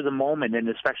capture the moment, and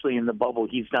especially in the bubble,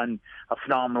 he's done a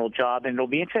phenomenal job. And it'll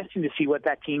be interesting to see what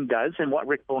that team does and what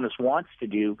Rick Bowness wants to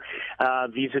do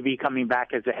vis-a-vis coming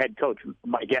back as a head coach.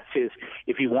 My guess is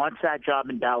if he wants that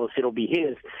job in Dallas, it'll be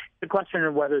his. The question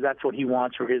of whether that's what he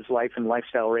wants for his life and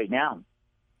lifestyle right now.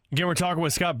 Again, we're talking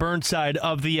with Scott Burnside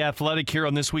of The Athletic here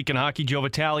on This Week in Hockey. Joe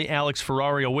Vitale, Alex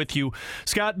Ferrario with you.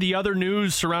 Scott, the other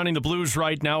news surrounding the Blues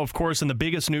right now, of course, and the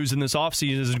biggest news in this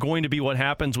offseason is going to be what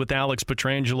happens with Alex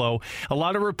Pietrangelo. A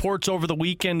lot of reports over the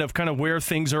weekend of kind of where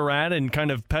things are at and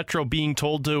kind of Petro being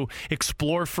told to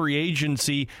explore free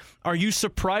agency. Are you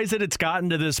surprised that it's gotten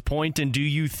to this point, and do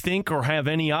you think or have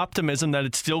any optimism that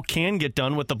it still can get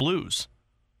done with the Blues?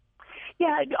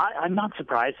 Yeah, I'm not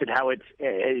surprised at how it's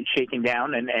shaken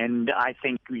down, and I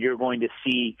think you're going to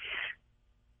see,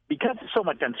 because of so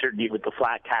much uncertainty with the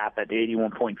flat cap at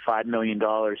 $81.5 million,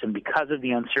 and because of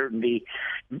the uncertainty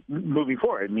moving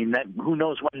forward, I mean, who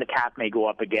knows when the cap may go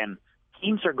up again,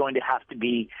 teams are going to have to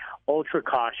be ultra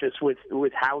cautious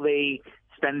with how they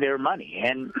spend their money.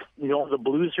 And, the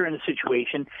Blues are in a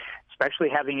situation, especially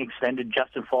having extended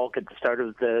Justin Falk at the start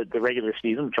of the regular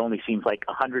season, which only seems like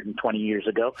 120 years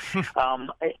ago.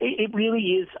 It really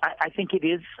is. I think it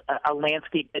is a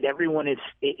landscape that everyone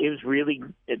is really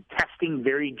testing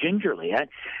very gingerly.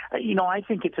 I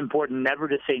think it's important never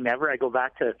to say never. I go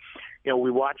back to,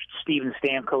 we watched Steven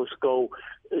Stamkos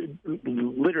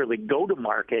literally go to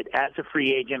market as a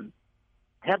free agent.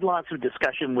 Had lots of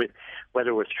discussion with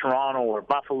whether it was Toronto or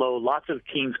Buffalo, lots of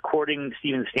teams courting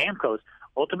Steven Stamkos.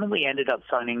 Ultimately ended up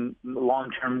signing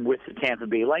long-term with the Tampa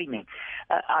Bay Lightning.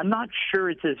 I'm not sure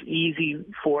it's as easy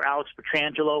for Alex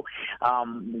Pietrangelo,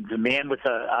 the man with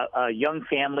a young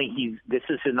family. This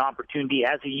is an opportunity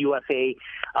as a UFA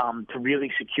to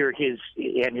really secure his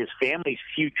and his family's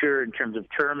future in terms of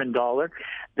term and dollar.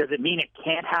 Does it mean it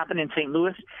can't happen in St.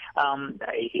 Louis?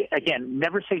 Again,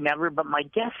 never say never, but my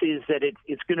guess is that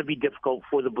it's going to be difficult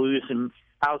for the Blues and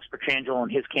Alex Pietrangelo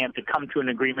and his camp to come to an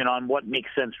agreement on what makes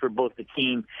sense for both the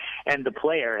team and the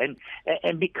player.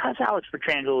 And because Alex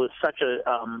Pietrangelo is such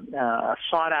a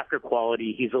sought-after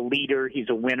quality, he's a leader, he's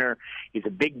a winner, he's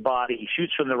a big body, he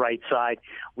shoots from the right side.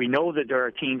 We know that there are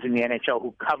teams in the NHL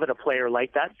who covet a player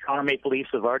like that. Toronto Maple Leafs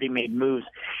have already made moves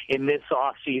in this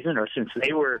offseason, or since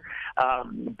they were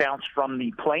bounced from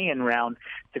the play-in round,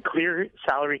 to clear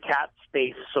salary cap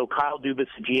space so Kyle Dubas,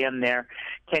 the GM there,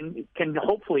 can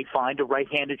hopefully find a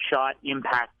right-handed shot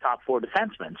impact top four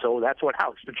defenseman. So that's what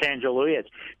Alex Pietrangelo is.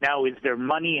 Now, is there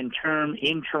money in term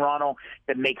in Toronto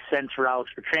that makes sense for Alex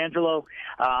Pietrangelo?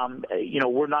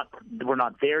 We're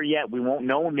not there yet. We won't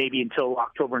know maybe until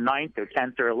October 9th or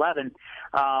 10th or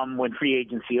 11th when free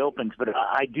agency opens. But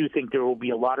I do think there will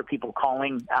be a lot of people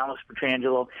calling Alex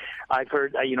Pietrangelo. I've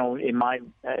heard, in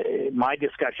my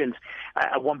discussions,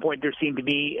 at one point there seemed to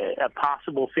be a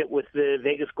possible fit with the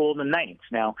Vegas Golden Knights.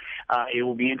 Now, it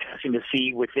will be interesting to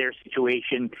see with their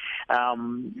situation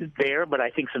there, but I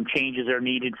think some changes are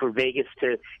needed for Vegas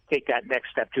to take that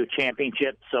next step to a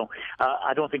championship. So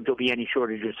I don't think there'll be any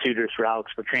shortage of suitors for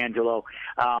Alex Pietrangelo.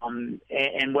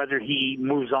 And whether he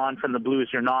moves on from the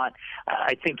Blues or not,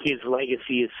 I think his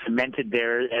legacy is cemented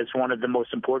there as one of the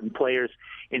most important players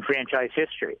in franchise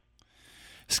history.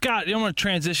 Scott, I want to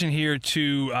transition here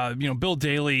to Bill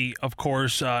Daly, of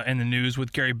course, in the news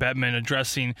with Gary Bettman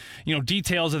addressing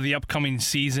details of the upcoming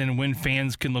season, when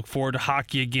fans can look forward to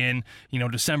hockey again.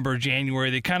 December,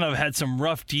 January. They kind of had some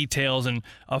rough details and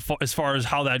as far as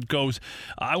how that goes.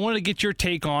 I wanted to get your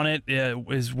take on it.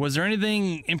 Was there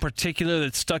anything in particular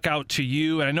that stuck out to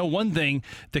you? And I know one thing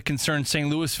that concerns St.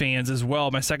 Louis fans as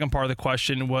well. My second part of the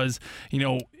question was,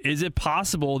 is it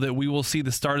possible that we will see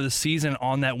the start of the season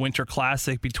on that Winter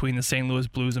Classic between the St. Louis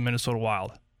Blues and Minnesota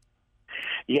Wild?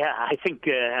 Yeah, I think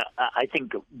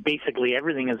basically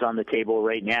everything is on the table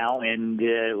right now. And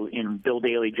Bill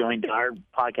Daly joined our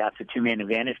podcast, the Two Man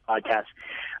Advantage podcast.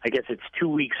 I guess it's 2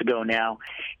 weeks ago now,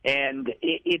 and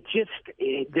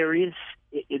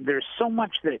there's so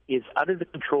much that is out of the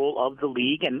control of the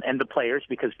league and the players,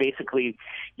 because basically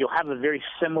you'll have a very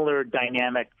similar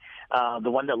dynamic.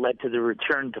 The one that led to the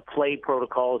return to play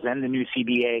protocols and the new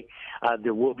CBA.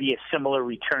 There will be a similar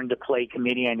return to play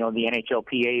committee. I know the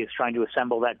NHLPA is trying to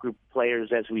assemble that group of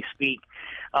players as we speak.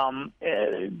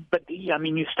 But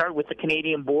you start with the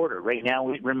Canadian border. Right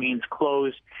now it remains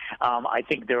closed. I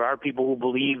think there are people who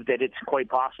believe that it's quite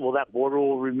possible that border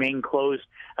will remain closed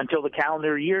until the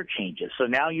calendar year changes. So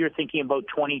now you're thinking about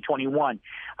 2021.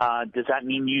 Does that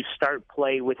mean you start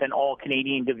play with an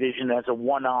all-Canadian division as a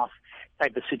one-off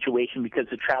type of situation, because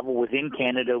the travel within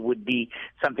Canada would be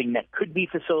something that could be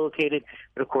facilitated,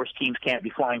 but of course teams can't be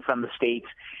flying from the States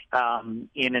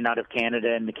in and out of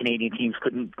Canada, and the Canadian teams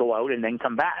couldn't go out and then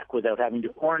come back without having to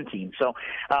quarantine. So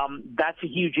that's a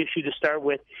huge issue to start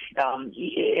with.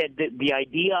 The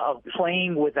idea of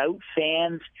playing without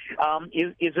fans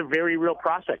is a very real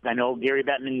prospect. I know Gary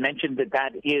Bettman mentioned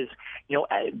that is,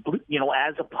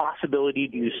 as a possibility.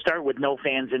 Do you start with no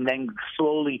fans and then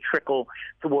slowly trickle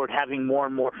toward having more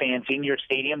and more fans in your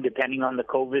stadium, depending on the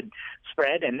COVID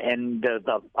spread and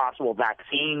the possible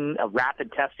vaccine,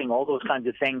 rapid testing, all those kinds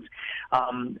of things?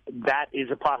 That is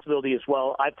a possibility as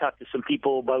well. I've talked to some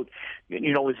people about,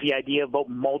 is the idea about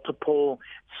multiple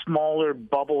smaller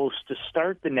bubbles to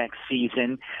start the next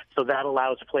season, so that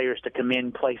allows players to come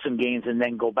in, play some games, and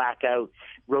then go back out,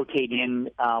 rotate in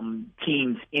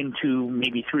teams into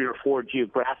maybe 3 or 4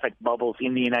 geographic bubbles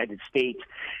in the United States.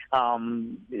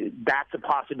 That's a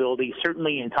possibility.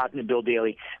 Certainly, in talking to Bill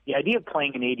Daly, the idea of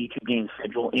playing an 82-game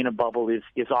schedule in a bubble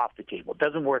is off the table. It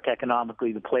doesn't work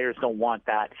economically. The players don't want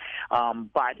that.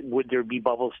 But would there be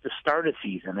bubbles to start a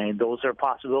season, and those are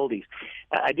possibilities.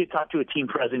 I did talk to a team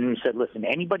president who said, listen,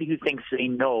 anybody who thinks they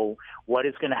know what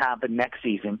is going to happen next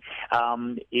season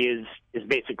is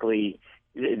basically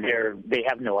they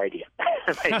have no idea.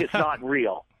 It's not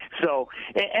real. So,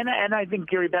 and I think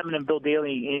Gary Bettman and Bill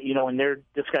Daly, in their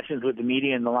discussions with the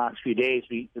media in the last few days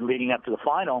leading up to the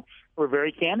final, were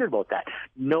very candid about that.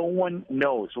 No one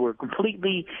knows. We're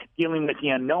completely dealing with the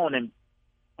unknown. And,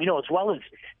 as well as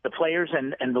the players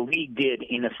and the league did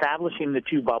in establishing the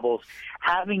two bubbles,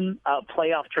 having a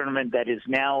playoff tournament that is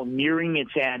now nearing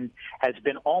its end has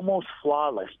been almost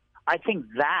flawless. I think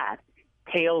that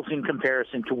pales in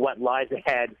comparison to what lies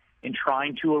ahead in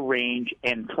trying to arrange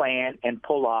and plan and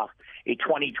pull off a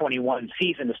 2021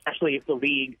 season, especially if the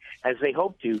league, as they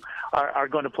hope to, are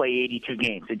going to play 82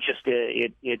 games. It's just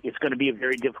it's going to be a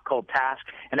very difficult task.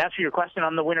 And as for your question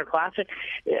on the Winter Classic,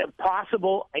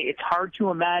 possible. It's hard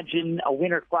to imagine a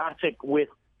Winter Classic with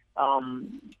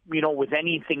with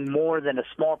anything more than a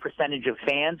small percentage of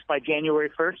fans by January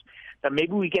 1st. But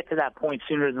maybe we get to that point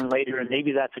sooner than later, and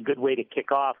maybe that's a good way to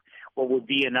kick off what would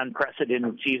be an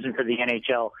unprecedented season for the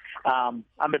NHL. I'm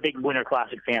a big Winter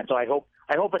Classic fan, so I hope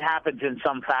it happens in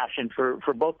some fashion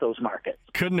for both those markets.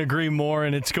 Couldn't agree more,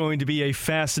 and it's going to be a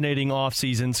fascinating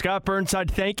offseason. Scott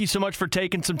Burnside, thank you so much for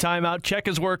taking some time out. Check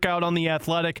his work out on The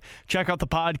Athletic. Check out the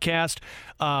podcast,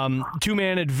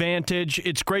 Two-Man Advantage.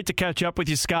 It's great to catch up with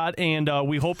you, Scott, and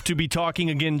we hope to be talking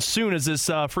again soon as this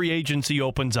free agency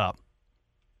opens up.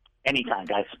 Anytime,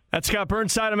 guys. That's Scott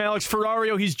Burnside. I'm Alex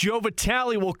Ferrario. He's Joe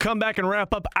Vitale. We'll come back and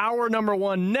wrap up hour number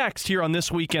 1 next here on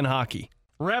This Week in Hockey.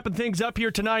 Wrapping things up here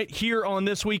tonight here on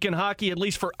This Week in Hockey, at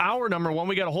least for hour number 1.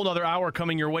 We got a whole other hour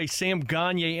coming your way. Sam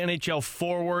Gagner, NHL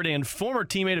forward and former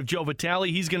teammate of Joe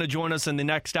Vitale. He's going to join us in the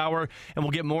next hour, and we'll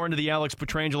get more into the Alex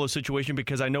Pietrangelo situation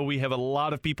because I know we have a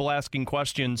lot of people asking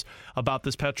questions about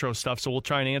this Petro stuff, so we'll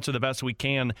try and answer the best we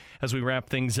can as we wrap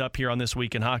things up here on This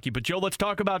Week in Hockey. But, Joe, let's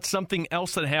talk about something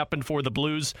else that happened for the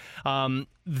Blues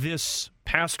this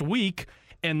past week,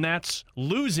 and that's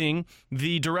losing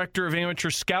the director of amateur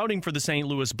scouting for the St.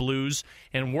 Louis Blues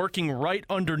and working right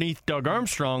underneath Doug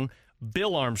Armstrong,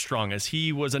 Bill Armstrong, as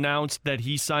he was announced that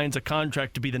he signs a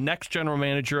contract to be the next general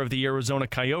manager of the Arizona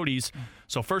Coyotes.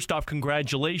 So first off,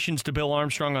 congratulations to Bill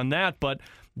Armstrong on that. But,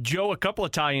 Joe, a couple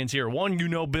of tie-ins here. One,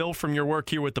 Bill from your work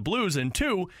here with the Blues, and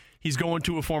two, he's going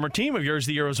to a former team of yours,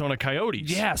 the Arizona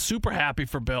Coyotes. Yeah, super happy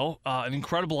for Bill. An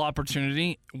incredible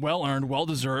opportunity, well-earned,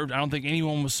 well-deserved. I don't think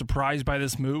anyone was surprised by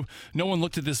this move. No one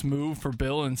looked at this move for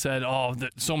Bill and said,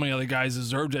 that so many other guys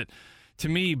deserved it. To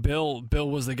me, Bill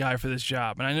was the guy for this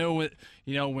job. And I know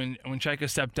when Chayka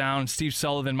stepped down, Steve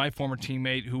Sullivan, my former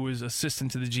teammate, who was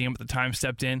assistant to the GM at the time,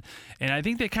 stepped in. And I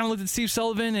think they kind of looked at Steve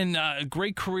Sullivan and a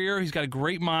great career. He's got a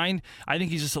great mind. I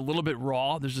think he's just a little bit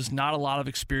raw. There's just not a lot of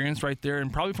experience right there.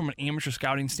 And probably from an amateur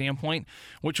scouting standpoint,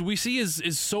 which we see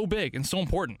is so big and so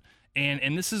important.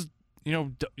 And this is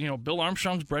Bill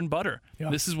Armstrong's bread and butter.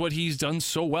 Yeah. This is what he's done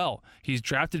so well. He's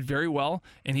drafted very well,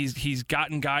 and he's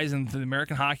gotten guys into the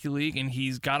American Hockey League, and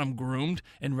he's got them groomed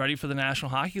and ready for the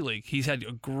National Hockey League. He's had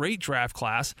a great draft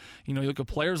class. You look at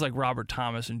players like Robert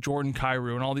Thomas and Jordan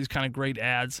Kyrou and all these kind of great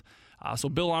ads. So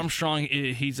Bill Armstrong,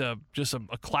 he's just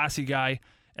a classy guy.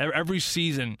 Every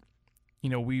season,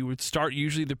 we would start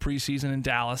usually the preseason in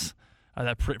Dallas.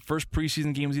 First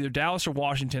preseason game was either Dallas or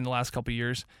Washington the last couple of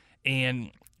years, and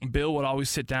Bill would always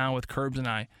sit down with Curbs and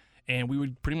I, and we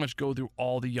would pretty much go through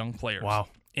all the young players. Wow.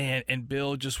 And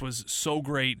Bill just was so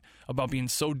great about being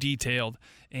so detailed.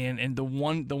 And the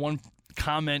one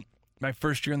comment, my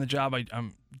first year on the job,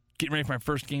 I'm getting ready for my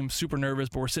first game, super nervous,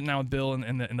 but we're sitting down with Bill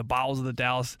in the bowels of the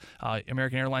Dallas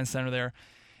American Airlines Center there.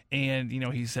 And,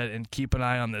 he said, and keep an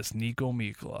eye on this Nico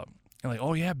Mikula. And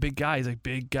oh yeah, big guy. He's like,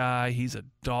 big guy. He's a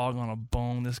dog on a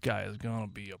bone. This guy is going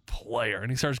to be a player. And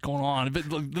he starts going on.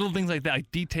 Little things like that,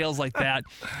 like details like that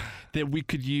we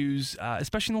could use,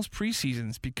 especially in those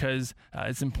preseasons, because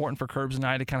it's important for Curbs and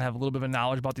I to kind of have a little bit of a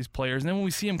knowledge about these players. And then when we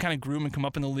see them kind of groom and come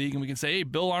up in the league, and we can say, hey,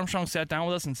 Bill Armstrong sat down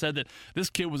with us and said that this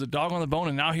kid was a dog on the bone,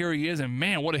 and now here he is, and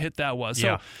man, what a hit that was.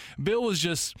 Yeah. So Bill was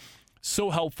just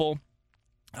so helpful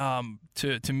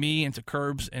to me and to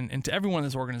Curbs and to everyone in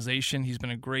this organization. He's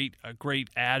been a great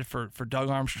ad for Doug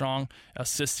Armstrong,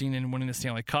 assisting in winning the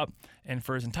Stanley Cup, and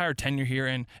for his entire tenure here.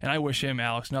 And I wish him,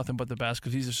 Alex, nothing but the best,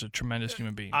 because he's just a tremendous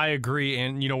human being. I agree.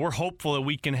 And, we're hopeful that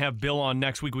we can have Bill on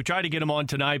next week. We tried to get him on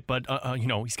tonight, but,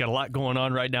 he's got a lot going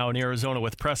on right now in Arizona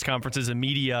with press conferences and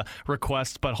media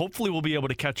requests. But hopefully we'll be able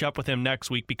to catch up with him next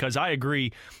week, because I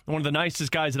agree, one of the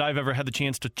nicest guys that I've ever had the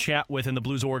chance to chat with in the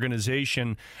Blues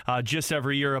organization just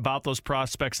every year about those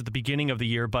prospects at the beginning of the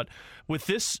year. But with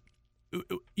this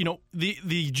you know,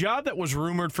 the job that was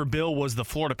rumored for Bill was the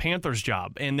Florida Panthers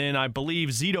job, and then I believe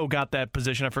Zito got that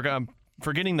position. I'm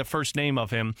forgetting the first name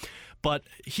of him, but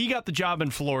he got the job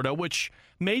in Florida, which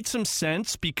made some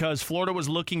sense because Florida was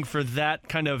looking for that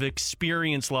kind of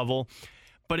experience level.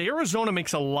 But Arizona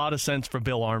makes a lot of sense for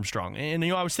Bill Armstrong. And,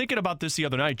 I was thinking about this the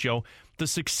other night, Joe. The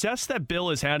success that Bill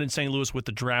has had in St. Louis with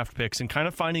the draft picks and kind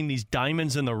of finding these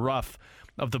diamonds in the rough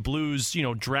of the Blues,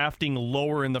 drafting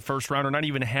lower in the first round or not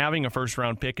even having a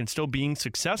first-round pick and still being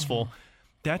successful,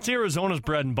 that's Arizona's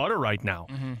bread and butter right now.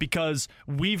 Because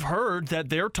we've heard that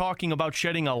they're talking about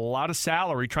shedding a lot of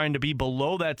salary, trying to be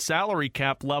below that salary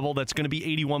cap level that's going to be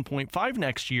 81.5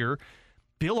 next year.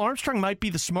 Bill Armstrong might be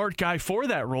the smart guy for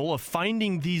that role of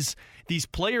finding these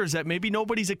players that maybe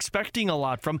nobody's expecting a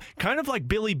lot from, kind of like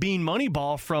Billy Beane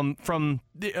Moneyball from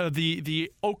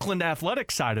the Oakland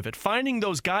Athletics side of it, finding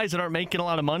those guys that aren't making a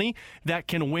lot of money that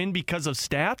can win because of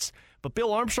stats. But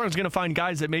Bill Armstrong's going to find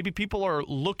guys that maybe people are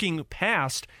looking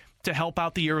past to help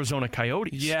out the Arizona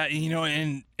Coyotes. Yeah,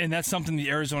 and that's something the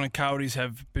Arizona Coyotes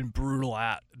have been brutal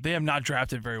at. They have not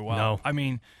drafted very well. No. I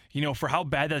mean, for how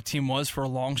bad that team was for a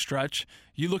long stretch,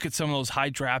 you look at some of those high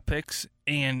draft picks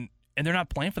and they're not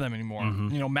playing for them anymore.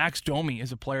 Max Domi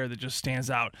is a player that just stands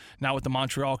out now with the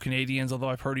Montreal Canadiens, although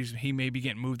I've heard he may be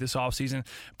getting moved this offseason.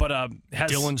 But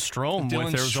Dylan Strome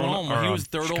with Arizona. He was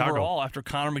third Chicago. overall after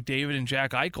Connor McDavid and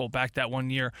Jack Eichel back that one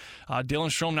year. Dylan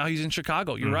Strome, now he's in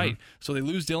Chicago. You're right. So they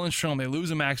lose Dylan Strome. They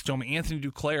lose a Max Domi. Anthony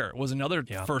Duclair was another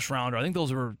first rounder. I think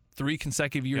those were 3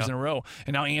 consecutive years in a row.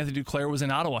 And now Anthony Duclair was in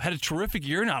Ottawa. Had a terrific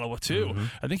year in Ottawa, too.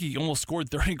 I think he almost scored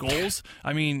 30 goals.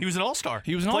 I mean, he was an all-star.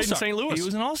 He was an all-star. Played in St. Louis. He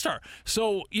was an all-star.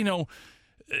 So,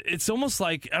 it's almost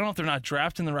like, I don't know if they're not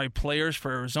drafting the right players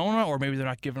for Arizona, or maybe they're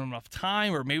not giving them enough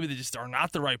time, or maybe they just are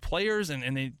not the right players,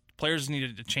 and players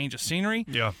needed to change of scenery.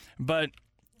 Yeah. But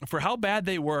for how bad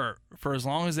they were, for as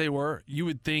long as they were, you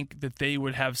would think that they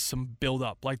would have some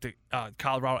build-up, like the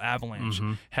Colorado Avalanche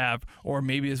have, or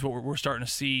maybe is what we're starting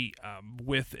to see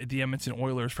with the Edmonton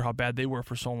Oilers for how bad they were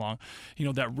for so long,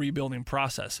 that rebuilding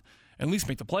process. At least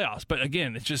make the playoffs. But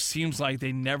again, it just seems like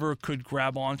they never could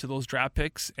grab onto those draft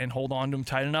picks and hold on to them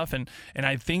tight enough. And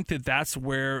I think that that's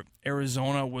where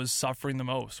Arizona was suffering the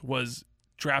most, was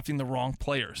drafting the wrong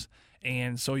players.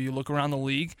 And so you look around the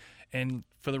league, and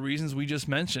for the reasons we just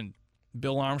mentioned,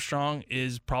 Bill Armstrong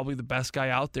is probably the best guy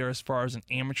out there as far as an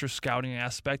amateur scouting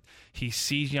aspect. He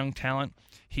sees young talent.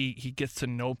 He gets to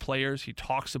know players. He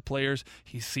talks to players.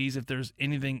 He sees if there's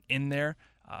anything in there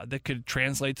that could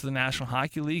translate to the National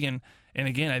Hockey League. And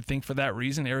again, I think for that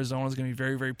reason, Arizona is going to be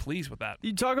very, very pleased with that.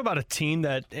 You talk about a team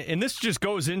that, and this just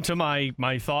goes into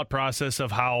my thought process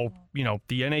of how,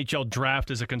 the NHL draft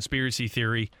is a conspiracy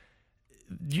theory.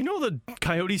 The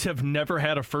Coyotes have never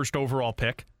had a first overall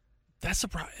pick. That's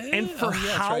surprising. And for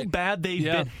how bad they've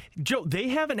been. Joe, they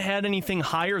haven't had anything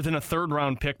higher than a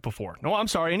third-round pick before. No, I'm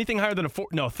sorry, anything higher than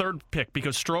third pick,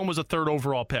 because Strome was a third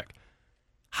overall pick.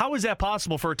 How is that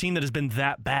possible for a team that has been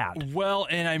that bad? Well,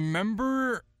 and I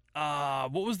remember,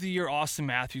 what was the year Austin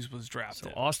Matthews was drafted?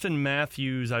 So Austin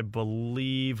Matthews, I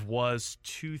believe, was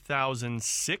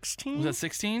 2016? Was that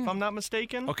 16? If I'm not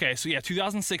mistaken. Okay, so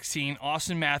 2016,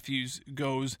 Austin Matthews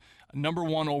goes number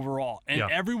 1 overall. And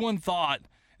everyone thought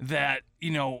that,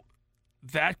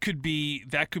 that could be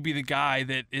the guy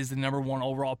that is the number 1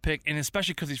 overall pick, and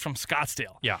especially because he's from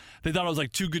Scottsdale. Yeah. They thought it was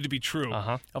like too good to be true.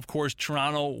 Of course,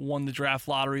 Toronto won the draft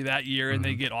lottery that year, and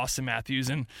they get Austin Matthews,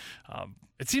 and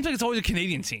it seems like it's always a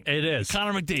Canadian team. It is.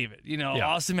 Connor McDavid,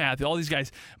 Austin Matthews, all these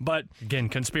guys. But again,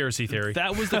 conspiracy theory.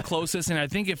 That was the closest, and I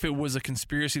think if it was a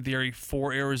conspiracy theory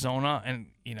for Arizona, and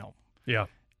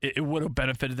it would have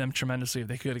benefited them tremendously if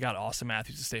they could have got Austin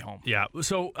Matthews to stay home. Yeah,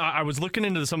 so I was looking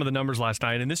into some of the numbers last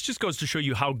night, and this just goes to show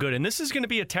you how good. And this is going to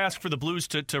be a task for the Blues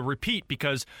to repeat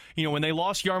because, when they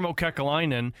lost Jarmo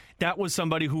Kekalainen, that was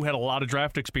somebody who had a lot of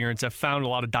draft experience that found a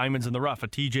lot of diamonds in the rough, a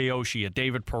TJ Oshie, a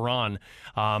David Perron.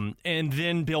 And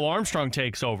then Bill Armstrong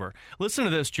takes over. Listen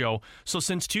to this, Joe. So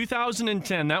since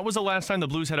 2010, that was the last time the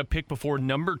Blues had a pick before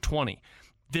number 20.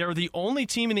 They're the only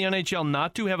team in the NHL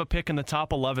not to have a pick in the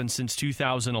top 11 since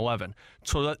 2011.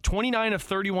 So 29 of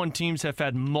 31 teams have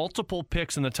had multiple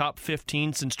picks in the top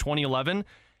 15 since 2011,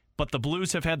 but the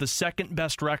Blues have had the second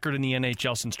best record in the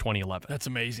NHL since 2011. That's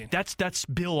amazing. That's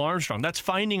Bill Armstrong. That's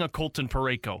finding a Colton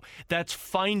Parayko. That's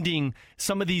finding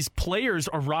some of these players,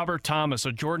 a Robert Thomas,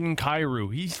 a Jordan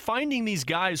Kyrou. He's finding these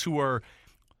guys who are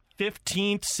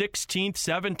 15th, 16th,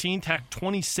 17th, heck,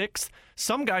 26th.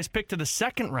 Some guys picked to the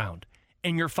second round.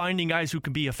 And you're finding guys who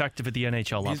can be effective at the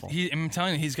NHL level. I'm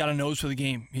telling you, he's got a nose for the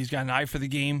game. He's got an eye for the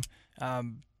game.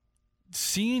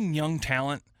 Seeing young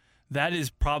talent That is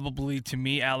probably, to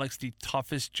me, Alex, the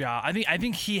toughest job. I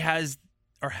think he has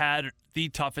or had the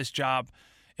toughest job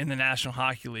in the National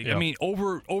Hockey League. Yep. I mean,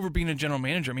 over being a general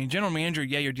manager. I mean, general manager,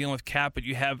 yeah, you're dealing with cap, but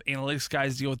you have analytics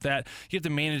guys deal with that. You have to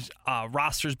manage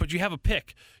rosters, but you have a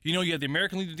pick. You have the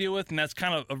American League to deal with, and that's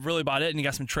kind of really about it. And you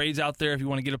got some trades out there if you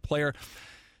want to get a player.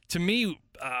 To me,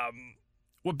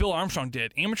 what Bill Armstrong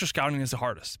did, amateur scouting is the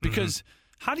hardest because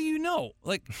how do you know?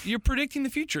 Like, you're predicting the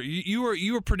future.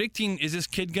 You are predicting, is this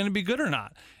kid going to be good or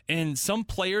not? And some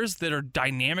players that are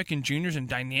dynamic in juniors and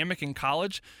dynamic in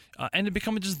college end up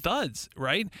becoming just duds,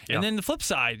 right? Yeah. And then the flip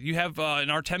side, you have an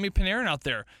Artemi Panarin out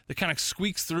there that kind of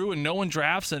squeaks through and no one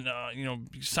drafts and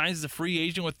signs as a free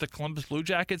agent with the Columbus Blue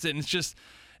Jackets. And it's just,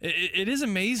 it is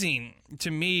amazing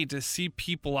to me to see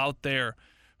people out there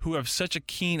who have such a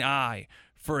keen eye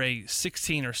for a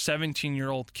 16 or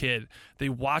 17-year-old kid. They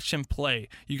watch him play.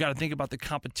 You got to think about the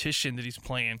competition that he's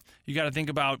playing. You got to think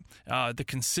about the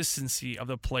consistency of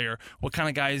the player. What kind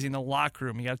of guy is he in the locker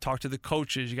room? You got to talk to the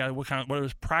coaches. You got to what are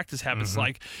his practice habits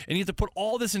like? And you have to put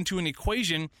all this into an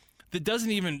equation that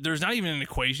there's not even an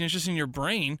equation. It's just in your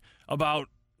brain about,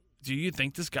 do you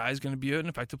think this guy is going to be an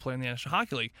effective player in the National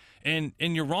Hockey League? And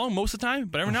you're wrong most of the time,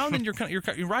 but every now and then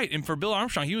you're right. And for Bill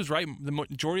Armstrong, he was right the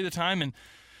majority of the time. And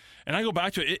I go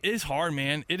back to it. It is hard,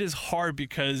 man. It is hard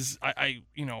because I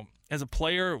as a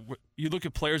player, you look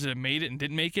at players that have made it and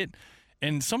didn't make it,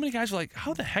 and so many guys are like,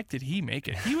 how the heck did he make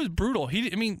it? He was brutal.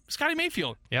 Scotty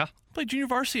Mayfield. Yeah. Played junior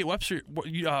varsity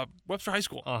at Webster High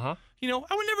School. Uh-huh. I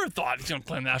would never have thought he's going to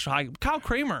play in the National Hockey. Kyle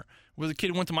Kramer was a kid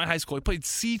who went to my high school. He played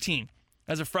C team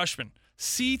as a freshman.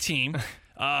 C team.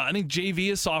 I think JV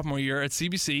his sophomore year at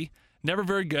CBC. Never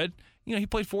very good. He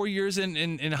played 4 years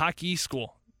in hockey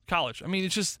school. College. I mean,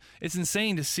 it's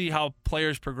insane to see how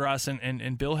players progress,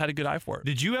 and Bill had a good eye for it.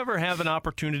 Did you ever have an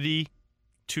opportunity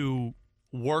to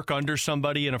work under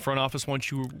somebody in a front office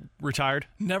once you retired?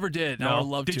 Never did. No. I would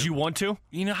love to. Did you want to?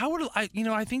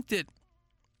 I think that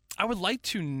I would like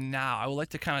to now. I would like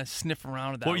to kind of sniff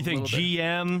around at that. What do you think,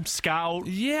 GM, scout?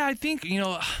 Yeah, I think,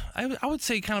 I would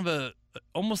say kind of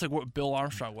almost like what Bill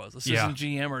Armstrong was, assistant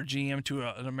GM or GM to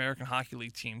an American Hockey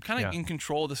League team, kind of in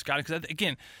control of the scouting. Because,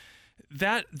 again,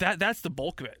 that's the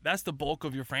bulk of it. That's the bulk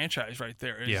of your franchise right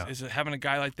there. Is having a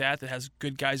guy like that has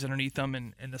good guys underneath them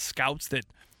and the scouts that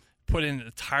put in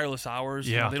the tireless hours.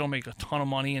 Yeah. They don't make a ton of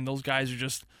money, and those guys are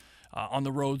just on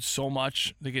the road so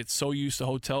much. They get so used to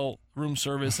hotel room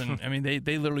service, and I mean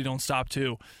they literally don't stop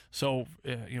too. So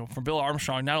from Bill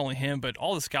Armstrong, not only him but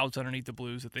all the scouts underneath the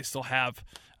Blues that they still have,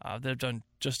 they've done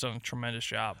a tremendous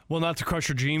job. Well, not to crush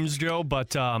your dreams, Joe,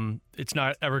 but it's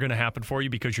not ever going to happen for you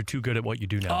because you're too good at what you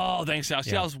do now. Oh, thanks, Al.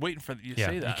 See, I was waiting for you to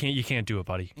say that. You can't do it,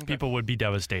 buddy. Okay. People would be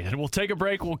devastated. We'll take a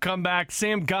break. We'll come back.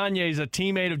 Sam Gagner is a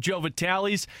teammate of Joe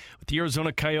Vitale's with the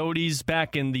Arizona Coyotes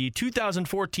back in the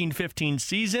 2014-15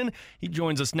 season. He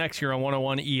joins us next year on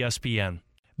 101 ESPN.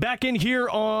 Back in here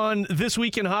on This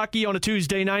Week in Hockey on a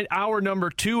Tuesday night, hour number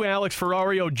 2. Alex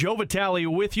Ferrario, Joe Vitale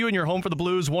with you, and your home for the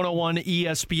Blues, 101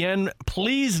 ESPN.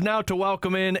 Pleased now to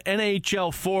welcome in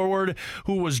NHL forward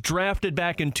who was drafted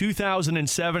back in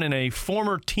 2007 and a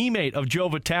former teammate of Joe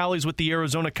Vitale's with the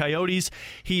Arizona Coyotes.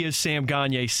 He is Sam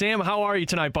Gagner. Sam, how are you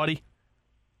tonight, buddy?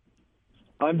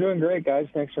 I'm doing great, guys.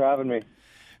 Thanks for having me.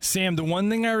 Sam, the one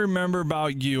thing I remember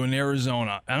about you in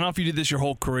Arizona, I don't know if you did this your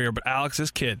whole career, but Alex,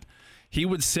 this kid, he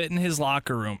would sit in his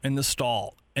locker room in the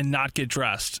stall and not get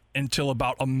dressed until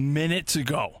about a minute to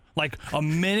go. Like a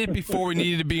minute before we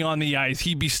needed to be on the ice,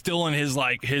 he'd be still in his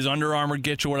Under Armour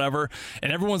gitch or whatever,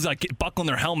 and everyone's buckling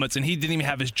their helmets, and he didn't even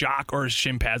have his jock or his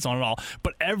shin pads on at all.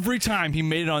 But every time he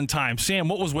made it on time. Sam,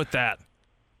 what was with that?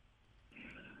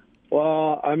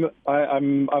 Well,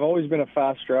 I've always been a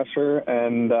fast dresser,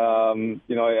 and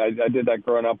I did that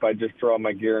growing up. I just throw on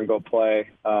my gear and go play,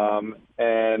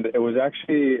 and it was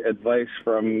actually advice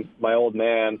from my old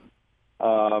man.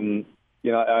 I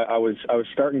was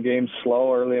starting games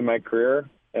slow early in my career,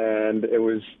 and it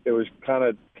was kind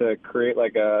of to create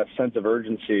like a sense of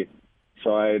urgency.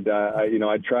 So I'd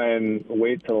try and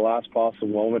wait till the last possible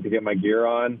moment to get my gear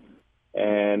on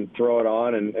and throw it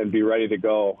on and be ready to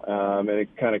go. And it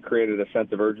kind of created a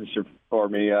sense of urgency for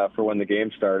me for when the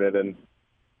game started. And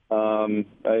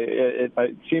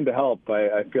it seemed to help.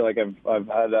 I feel like I've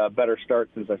had a better start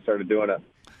since I started doing it.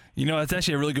 That's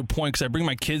actually a really good point because I bring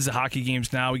my kids to hockey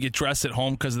games now. We get dressed at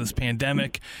home because of this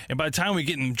pandemic. And by the time we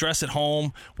get them dressed at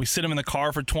home, we sit them in the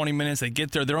car for 20 minutes. They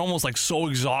get there. They're almost so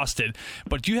exhausted.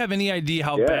 But do you have any idea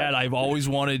how bad I've always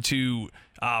wanted to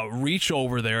reach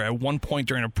over there at one point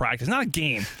during a practice? Not a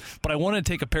game, but I wanted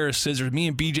to take a pair of scissors, me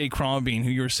and BJ Crombeen,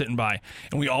 who you were sitting by,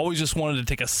 and we always just wanted to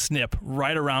take a snip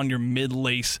right around your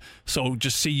mid-lace, so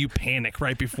just see you panic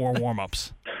right before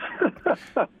warm-ups.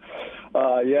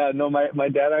 My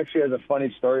dad actually has a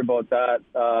funny story about that.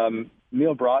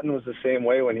 Neil Broughton was the same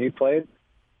way when he played,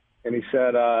 and he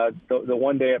said the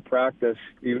one day at practice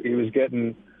he was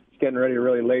getting ready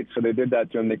really late, so they did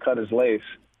that to him. They cut his lace,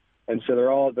 and so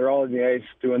they're all in the ice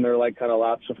doing their kind of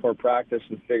laps before practice,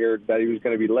 and figured that he was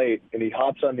going to be late. And he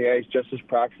hops on the ice just as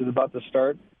practice is about to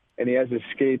start, and he has his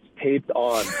skates taped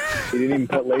on. He didn't even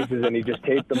put laces in; he just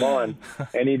taped them on,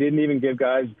 and he didn't even give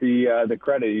guys the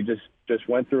credit. He just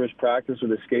went through his practice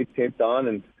with his skates taped on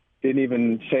and didn't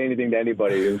even say anything to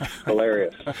anybody. It was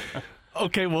hilarious.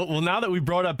 Okay, well, now that we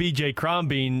brought up BJ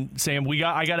Crombeen, Sam,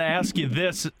 I got to ask you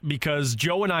this, because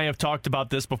Joe and I have talked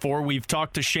about this before. We've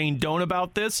talked to Shane Doan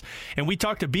about this, and we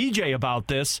talked to BJ about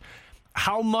this.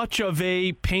 How much of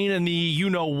a pain in the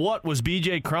you-know-what was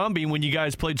BJ Crombeen when you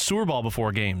guys played sewer ball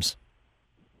before games?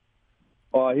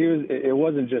 Well, it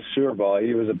wasn't just sewer ball.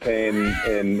 He was a pain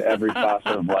in every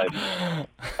facet of life.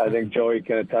 I think Joey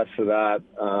can attest to that.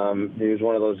 He was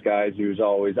one of those guys who was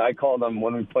always, I called him,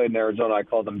 when we played in Arizona, I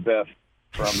called him Biff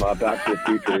from Back to the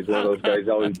Future. He's one of those guys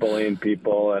always bullying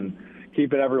people and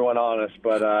keeping everyone honest.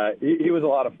 But he was a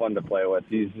lot of fun to play with.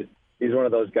 He's one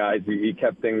of those guys. He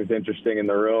kept things interesting in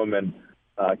the room and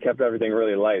kept everything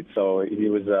really light, so he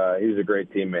was a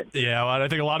great teammate. Yeah, well, I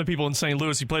think a lot of people in St.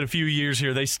 Louis, he played a few years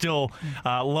here, they still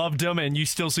loved him, and you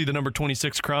still see the number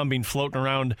 26 Crombeen floating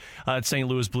around at St.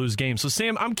 Louis Blues games. So,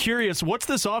 Sam, I'm curious, what's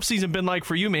this offseason been like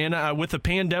for you, man? With the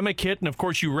pandemic hit, and of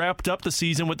course you wrapped up the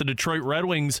season with the Detroit Red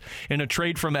Wings in a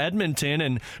trade from Edmonton,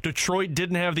 and Detroit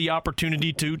didn't have the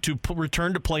opportunity to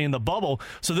return to play in the bubble.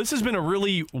 So this has been a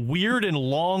really weird and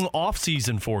long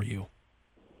offseason for you.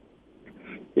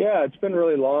 Yeah, it's been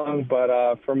really long, but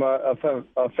from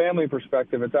a family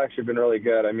perspective, it's actually been really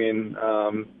good. I mean,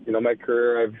 my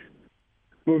career, I've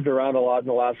moved around a lot in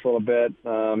the last little bit,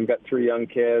 got 3 young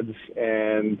kids,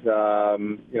 and,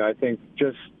 I think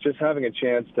just having a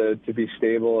chance to be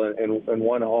stable in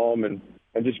one home and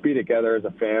just be together as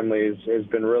a family has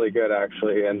been really good,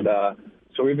 actually. And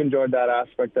so we've enjoyed that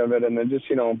aspect of it. And then just,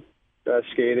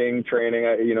 skating, training,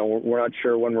 we're not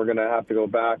sure when we're going to have to go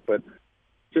back, but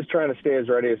just trying to stay as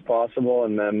ready as possible,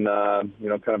 and then,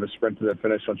 kind of a sprint to the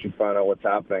finish once you find out what's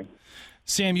happening.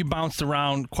 Sam, you bounced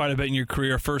around quite a bit in your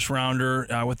career, first rounder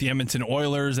with the Edmonton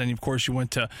Oilers, and of course you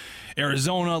went to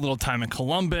Arizona, a little time in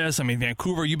Columbus,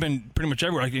 Vancouver. You've been pretty much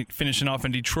everywhere, finishing off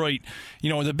in Detroit.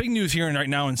 The big news here right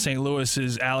now in St. Louis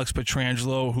is Alex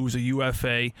Pietrangelo, who's a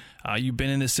UFA. You've been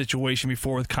in this situation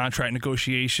before with contract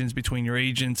negotiations between your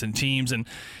agents and teams, and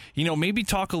maybe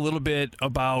talk a little bit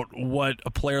about what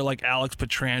a player like Alex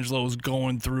Pietrangelo is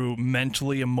going through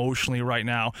mentally, emotionally right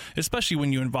now, especially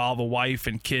when you involve a wife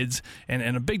and kids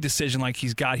and a big decision like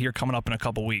he's got here coming up in a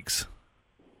couple weeks.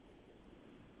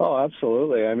 Oh,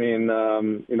 absolutely. I mean,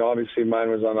 obviously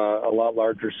mine was on a lot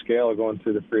larger scale going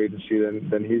through the free agency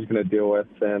than he's going to deal with.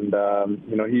 And,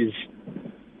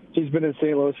 he's been in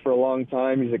St. Louis for a long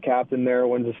time. He's a captain there,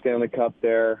 wins the Stanley Cup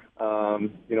there.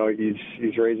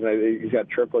 He's raising, he's got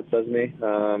triplets, doesn't he?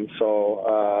 There's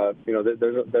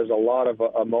a lot of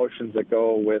emotions that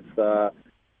go with,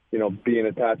 being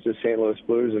attached to the St. Louis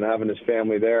Blues and having his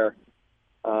family there.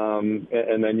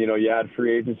 And then, you add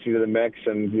free agency to the mix,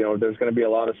 and, there's going to be a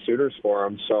lot of suitors for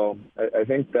him. So I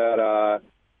think that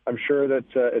I'm sure that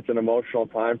it's an emotional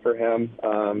time for him.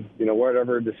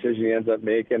 Whatever decision he ends up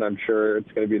making, I'm sure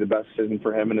it's going to be the best decision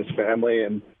for him and his family.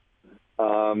 And,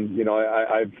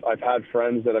 I've had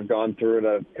friends that have gone through it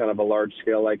at kind of a large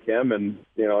scale like him, and,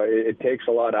 it takes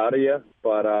a lot out of you.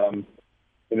 But,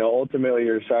 ultimately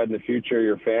you're deciding the future of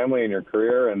your family and your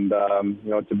career, and,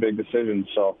 it's a big decision.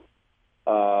 So,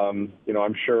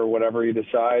 I'm sure whatever he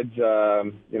decides, he's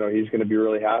going to be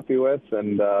really happy with,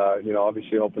 and,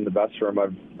 obviously hoping the best for him.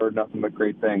 I've heard nothing but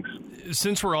great things.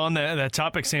 Since we're on that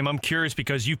topic, Sam, I'm curious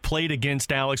because you've played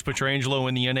against Alex Pietrangelo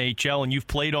in the NHL, and you've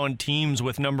played on teams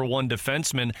with number 1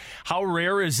 defensemen. How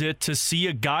rare is it to see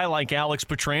a guy like Alex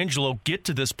Pietrangelo get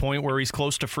to this point where he's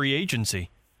close to free agency?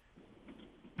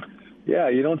 Yeah,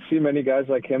 you don't see many guys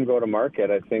like him go to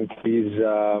market. I think he's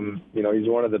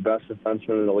one of the best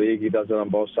defensemen in the league. He does it on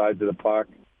both sides of the puck.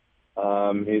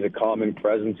 He's a calming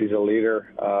presence. He's a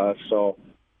leader. So,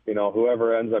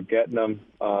 whoever ends up getting him,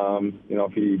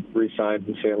 if he re-signs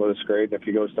in St. Louis, great. If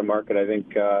he goes to market, I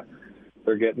think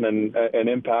they're getting an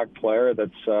impact player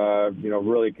that's,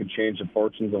 really could change the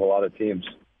fortunes of a lot of teams.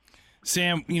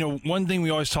 Sam, one thing we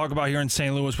always talk about here in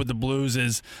St. Louis with the Blues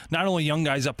is not only young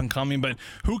guys up and coming, but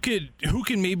who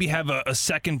can maybe have a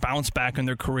second bounce back in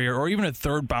their career, or even a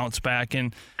third bounce back.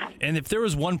 And if there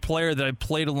was one player that I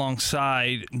played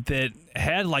alongside that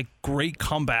had like great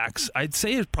comebacks, I'd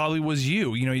say it probably was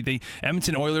you. You know, the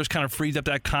Edmonton Oilers kind of freed up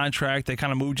that contract. They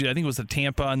kind of moved you, I think it was to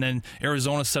Tampa, and then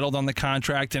Arizona settled on the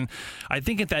contract. And I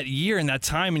think at that year and that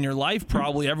time in your life,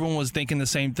 probably everyone was thinking the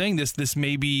same thing. This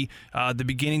may be the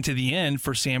beginning to the end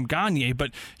for Sam Gagner.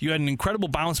 But you had an incredible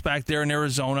bounce back there in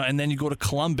Arizona, and then you go to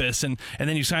Columbus, and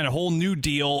then you sign a whole new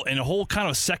deal, and a whole kind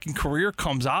of second career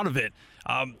comes out of it.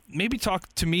 Maybe talk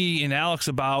to me and Alex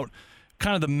about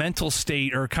kind of the mental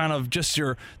state, or kind of just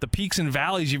the peaks and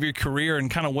valleys of your career, and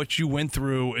kind of what you went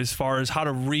through as far as how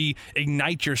to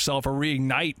reignite yourself, or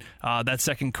reignite that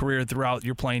second career throughout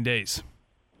your playing days.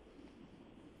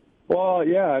 Well,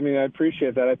 yeah, I mean, I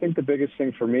appreciate that. I think the biggest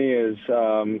thing for me is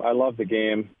I love the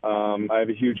game. I have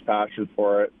a huge passion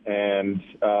for it. And,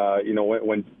 you know,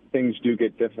 when things do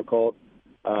get difficult,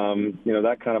 you know,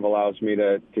 that kind of allows me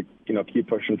to you know, keep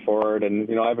pushing forward. And,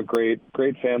 you know, I have a great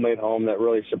family at home that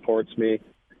really supports me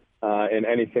in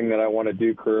anything that I want to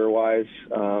do career-wise.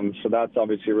 So that's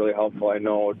obviously really helpful. I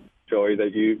know, Joey,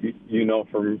 that you know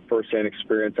from firsthand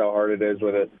experience how hard it is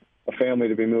with a family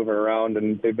to be moving around,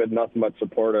 and they've been nothing but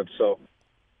supportive. So,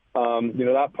 you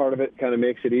know, that part of it kind of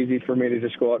makes it easy for me to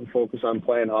just go out and focus on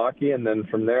playing hockey. And then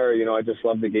from there, you know, I just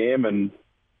love the game and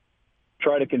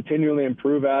try to continually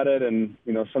improve at it. And,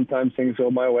 you know, sometimes things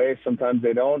go my way, sometimes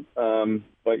they don't.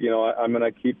 But, you know, I'm going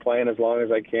to keep playing as long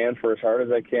as I can for as hard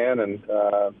as I can, and,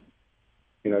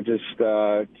 you know, just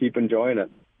keep enjoying it.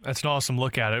 That's an awesome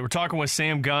look at it. We're talking with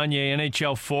Sam Gagner,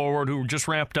 NHL forward, who just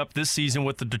wrapped up this season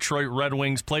with the Detroit Red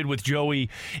Wings, played with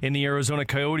Joey in the Arizona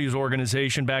Coyotes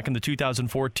organization back in the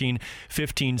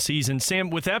 2014-15 season. Sam,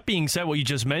 with that being said, what you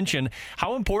just mentioned,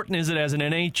 how important is it as an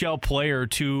NHL player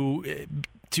to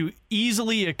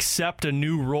easily accept a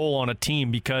new role on a team?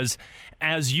 Because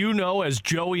as you know, as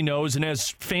Joey knows, and as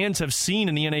fans have seen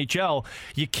in the NHL,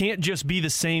 you can't just be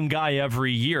the same guy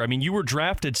every year. I mean, you were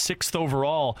drafted 6th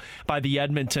overall by the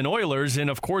Edmonton Oilers, and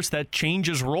of course that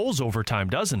changes roles over time,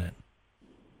 doesn't it?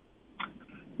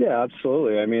 Yeah,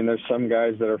 absolutely. I mean, there's some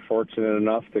guys that are fortunate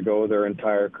enough to go their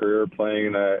entire career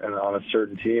playing on a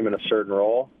certain team in a certain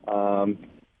role,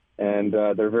 and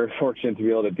they're very fortunate to be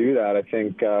able to do that. I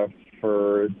think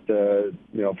for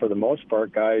the most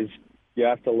part, guys, you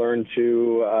have to learn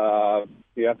to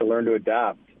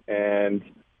adapt and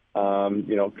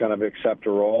you know, kind of accept a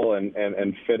role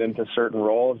and fit into certain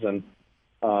roles, and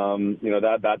you know,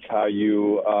 that's how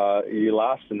you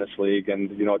last in this league.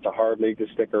 And you know, it's a hard league to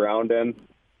stick around in.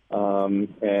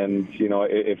 And you know,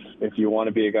 if you want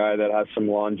to be a guy that has some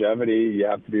longevity, you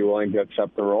have to be willing to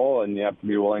accept the role, and you have to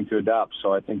be willing to adapt.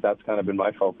 So I think that's kind of been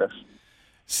my focus.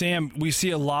 Sam, we see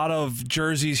a lot of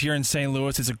jerseys here in St.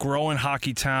 Louis. It's a growing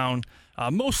hockey town,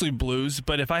 mostly Blues.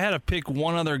 But if I had to pick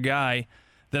one other guy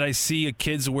that I see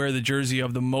kids wear the jersey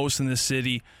of the most in the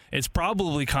city, it's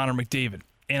probably Connor McDavid.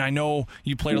 And I know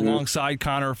you played alongside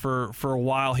Connor for a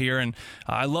while here, and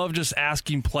I love just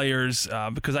asking players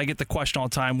because I get the question all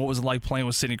the time, what was it like playing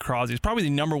with Sidney Crosby? It's probably the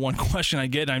number one question I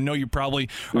get, and I know you probably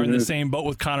are in the same boat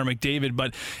with Connor McDavid.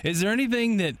 But is there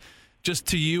anything that, just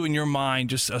to you in your mind,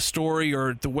 just a story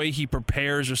or the way he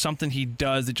prepares or something he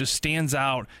does that just stands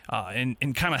out in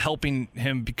kind of helping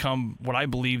him become what I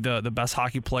believe the best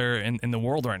hockey player in the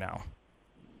world right now?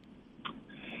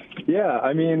 Yeah,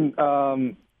 I mean,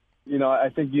 you know, I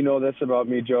think you know this about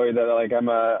me, Joey, that like I'm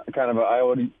I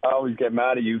always get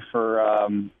mad at you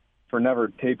for never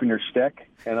taping your stick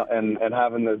and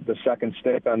having the second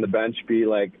stick on the bench be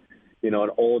like, you know,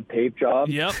 an old tape job.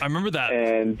 Yep, I remember that.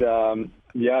 And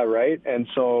yeah, right. And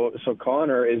so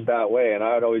Connor is that way, and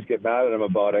I would always get mad at him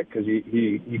about it because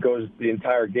he goes the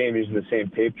entire game using the same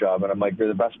tape job, and I'm like, you're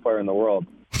the best player in the world.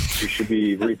 You should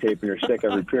be retaping your stick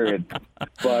every period.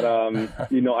 But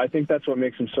you know, I think that's what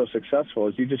makes him so successful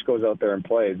is he just goes out there and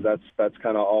plays. That's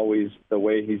kind of always the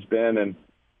way he's been, and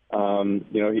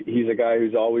you know, he's a guy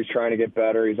who's always trying to get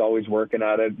better. He's always working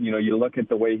at it. You know, you look at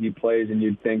the way he plays, and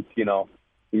you'd think, you know,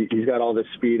 he's got all this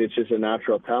speed. It's just a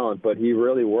natural talent, but he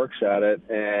really works at it,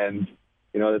 and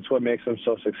you know, that's what makes him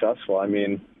so successful. I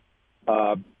mean,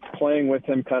 playing with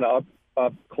him kind of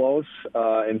up close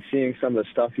and seeing some of the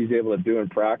stuff he's able to do in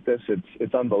practice,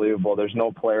 it's unbelievable. There's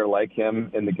no player like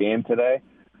him in the game today,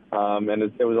 and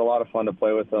it was a lot of fun to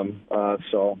play with him.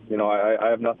 So, you know, I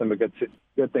have nothing but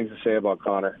good things to say about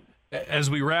Connor. As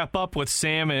we wrap up with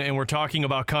Sam, and we're talking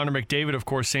about Connor McDavid, of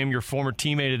course, Sam, your former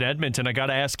teammate at Edmonton, I got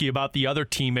to ask you about the other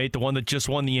teammate, the one that just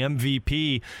won the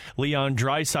MVP, Leon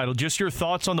Draisaitl. Just your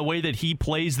thoughts on the way that he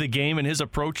plays the game and his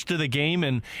approach to the game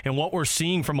and what we're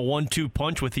seeing from a 1-2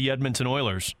 punch with the Edmonton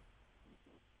Oilers.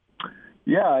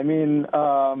 Yeah, I mean,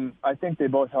 I think they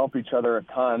both help each other a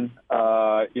ton.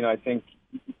 You know, I think,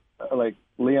 like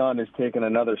Leon has taken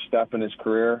another step in his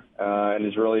career and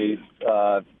is really,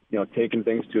 taken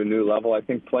things to a new level. I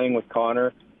think playing with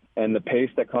Connor and the pace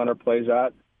that Connor plays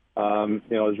at,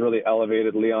 has really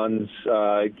elevated Leon's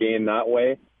game that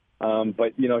way.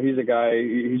 But he's a guy.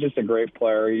 He's just a great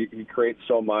player. He creates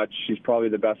so much. He's probably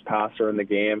the best passer in the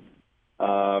game.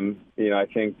 I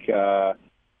think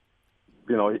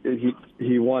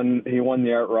he won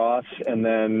the Art Ross, and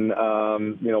then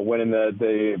winning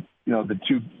the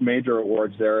two major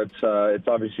awards there. It's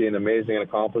obviously an amazing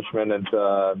accomplishment, and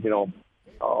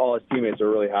all his teammates are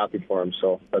really happy for him.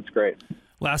 So that's great.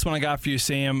 Last one I got for you,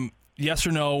 Sam. Yes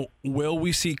or no, will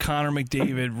we see Connor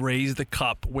McDavid raise the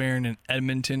cup wearing an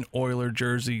Edmonton Oilers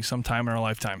jersey sometime in our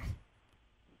lifetime?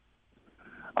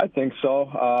 I think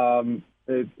so.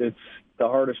 It's the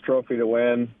hardest trophy to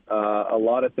win. A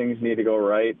lot of things need to go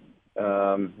right.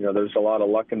 There's a lot of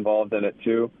luck involved in it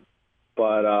too.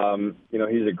 But,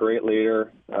 he's a great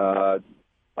leader.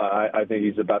 I think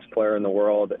he's the best player in the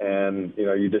world. And,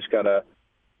 you just got to,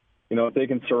 if they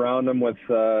can surround him with,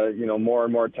 more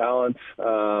and more talent,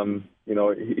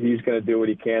 he's going to do what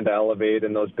he can to elevate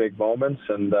in those big moments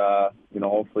and,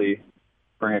 hopefully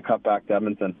bring a cup back to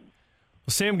Edmonton.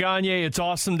 Well, Sam Gagner, it's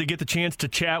awesome to get the chance to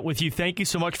chat with you. Thank you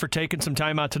so much for taking some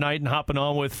time out tonight and hopping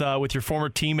on with your former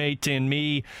teammate and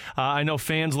me. I know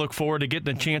fans look forward to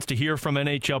getting a chance to hear from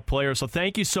NHL players. So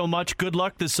thank you so much. Good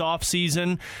luck this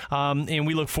offseason, and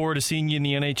we look forward to seeing you in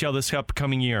the NHL this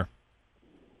upcoming year.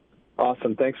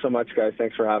 Awesome. Thanks so much, guys.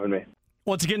 Thanks for having me.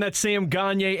 Once again, that's Sam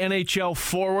Gagner, NHL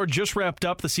forward. Just wrapped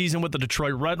up the season with the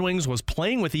Detroit Red Wings, was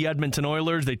playing with the Edmonton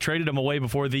Oilers. They traded him away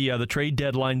before the trade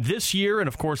deadline this year, and,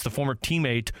 of course, the former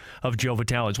teammate of Joe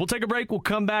Vitale. We'll take a break. We'll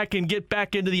come back and get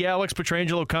back into the Alex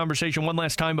Pietrangelo conversation one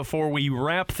last time before we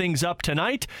wrap things up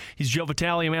tonight. He's Joe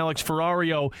Vitale. I'm Alex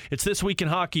Ferrario. It's This Week in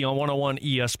Hockey on 101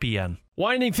 ESPN.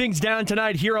 Winding things down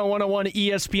tonight here on 101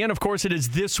 ESPN. Of course, it is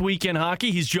This Week in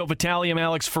Hockey. He's Joe Vitale. I'm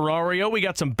Alex Ferrario. We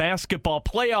got some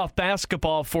playoff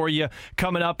basketball for you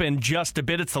coming up in just a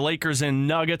bit. It's the Lakers and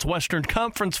Nuggets Western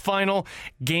Conference Final,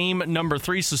 game number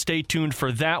 3, so stay tuned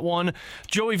for that one.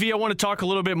 Joey V, I want to talk a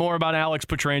little bit more about Alex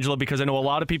Pietrangelo because I know a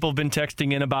lot of people have been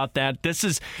texting in about that. This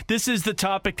is the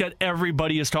topic that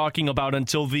everybody is talking about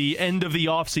until the end of the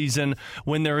offseason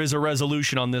when there is a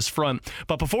resolution on this front.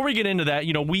 But before we get into that,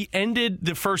 we ended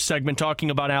the first segment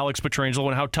talking about Alex Pietrangelo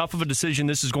and how tough of a decision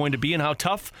this is going to be and how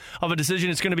tough of a decision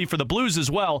it's going to be for the Blues as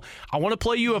well. I want to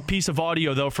play you a piece of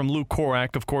audio, though, from Luke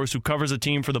Korak, of course, who covers the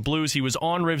team for the Blues. He was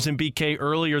on Rivs and BK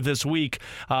earlier this week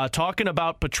talking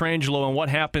about Pietrangelo and what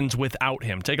happens without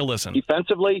him. Take a listen.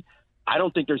 Defensively, I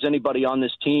don't think there's anybody on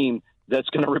this team that's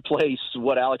going to replace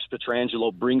what Alex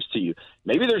Pietrangelo brings to you.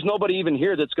 Maybe there's nobody even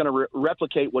here that's going to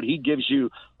replicate what he gives you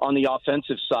on the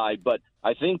offensive side, but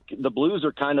I think the Blues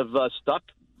are kind of stuck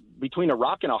between a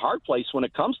rock and a hard place when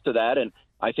it comes to that, and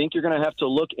I think you're going to have to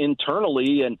look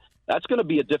internally, and that's going to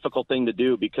be a difficult thing to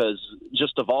do because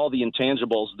just of all the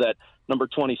intangibles that number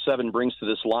 27 brings to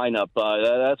this lineup,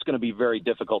 that's going to be very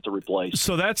difficult to replace.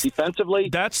 So that's defensively.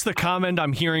 That's the comment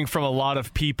I'm hearing from a lot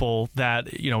of people that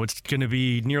it's going to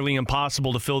be nearly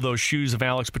impossible to fill those shoes of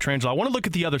Alex Pietrangelo. I want to look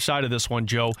at the other side of this one,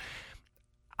 Joe.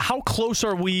 How close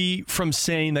are we from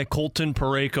saying that Colton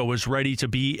Parayko is ready to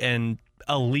be an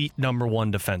elite number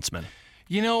 1 defenseman?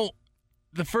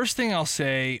 The first thing I'll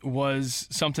say was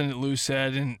something that Lou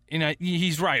said, and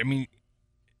he's right. I mean,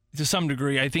 to some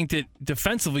degree, I think that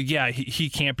defensively, he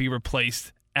can't be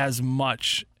replaced as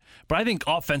much. But I think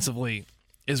offensively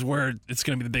is where it's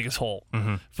going to be the biggest hole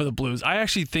for the Blues. I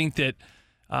actually think that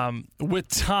with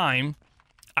time,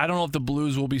 I don't know if the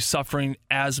Blues will be suffering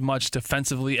as much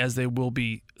defensively as they will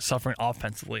be suffering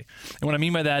offensively. And what I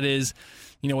mean by that is,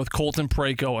 with Colton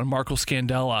Parayko and Marco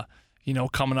Scandella,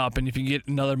 coming up, and if you get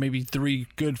another maybe 3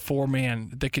 good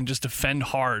 4-man that can just defend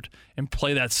hard and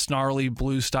play that snarly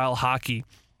Blues-style hockey,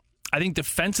 I think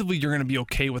defensively you're going to be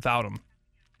okay without him.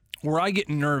 Where I get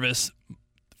nervous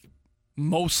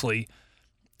mostly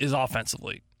is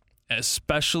offensively,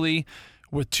 especially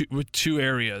with two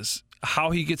areas.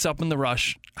 How he gets up in the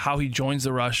rush, how he joins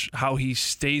the rush, how he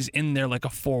stays in there like a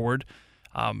forward.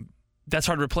 That's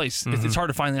hard to replace. It's hard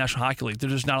to find in the National Hockey League.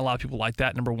 There's just not a lot of people like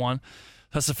that, number one.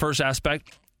 That's the first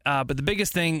aspect. But the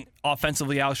biggest thing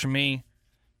offensively, Alex, for me,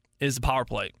 is the power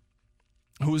play.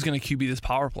 Who's going to QB this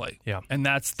power play? Yeah. And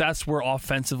that's where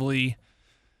offensively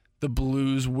the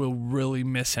Blues will really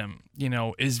miss him.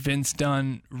 Is Vince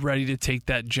Dunn ready to take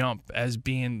that jump as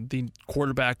being the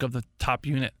quarterback of the top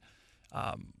unit?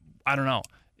 I don't know.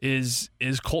 Is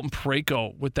Colton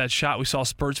Parayko with that shot we saw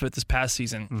spurts with this past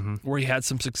season where he had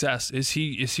some success? Is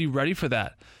he ready for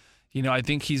that? I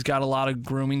think he's got a lot of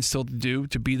grooming still to do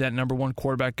to be that number 1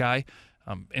 quarterback guy.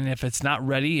 And if it's not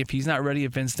ready, if he's not ready,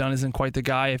 if Vince Dunn isn't quite the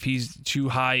guy, if he's too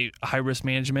high risk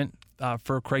management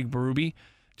for Craig Berube,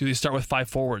 do they start with 5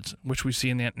 forwards, which we see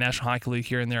in the National Hockey League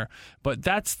here and there? But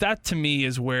that to me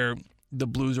is where the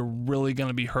Blues are really going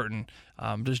to be hurting.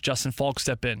 Does Justin Falk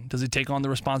step in? Does he take on the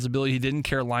responsibility he did in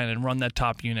Carolina and run that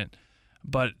top unit?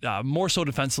 But more so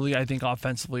defensively, I think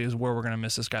offensively is where we're going to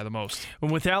miss this guy the most. And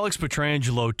with Alex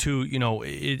Pietrangelo, too,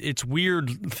 it's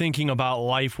weird thinking about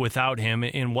life without him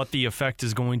and what the effect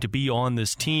is going to be on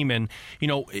this team. And,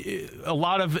 a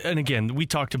lot of, and again, we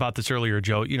talked about this earlier,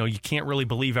 Joe, you can't really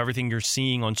believe everything you're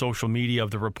seeing on social media of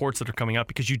the reports that are coming out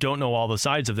because you don't know all the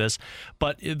sides of this.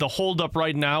 But the holdup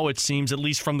right now, it seems, at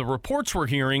least from the reports we're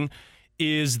hearing,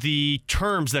 is the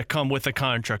terms that come with the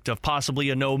contract of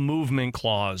possibly a no movement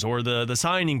clause or the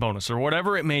signing bonus or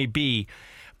whatever it may be.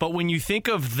 But when you think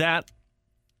of that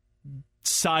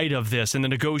side of this and the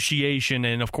negotiation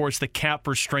and, of course, the cap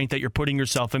restraint that you're putting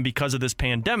yourself in because of this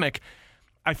pandemic,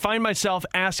 I find myself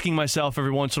asking myself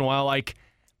every once in a while, like,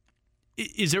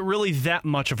 is it really that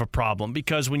much of a problem?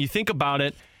 Because when you think about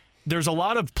it, there's a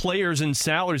lot of players and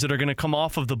salaries that are going to come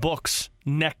off of the books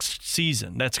next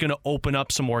season. That's going to open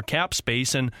up some more cap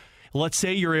space. And let's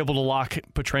say you're able to lock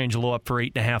Pietrangelo up for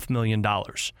 $8.5 million.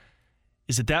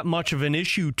 Is it that much of an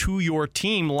issue to your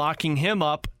team locking him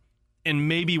up and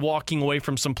maybe walking away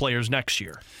from some players next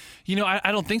year?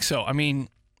 I don't think so. I mean,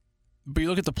 but you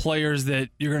look at the players that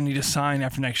you're going to need to sign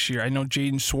after next year. I know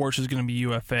Jaden Schwartz is going to be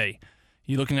UFA.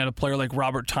 You're looking at a player like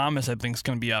Robert Thomas, I think, is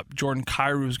going to be up. Jordan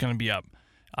Kyrou is going to be up.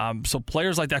 So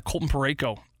players like that, Colton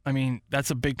Parayko, I mean,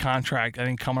 that's a big contract, I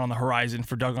think, coming on the horizon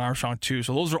for Doug Armstrong, too.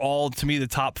 So those are all, to me, the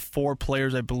top 4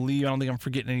 players, I believe. I don't think I'm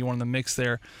forgetting anyone in the mix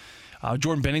there.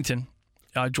 Jordan Bennington.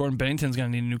 Jordan Bennington's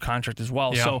going to need a new contract as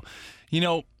well. Yeah.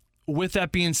 So, with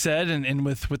that being said, and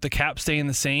with the cap staying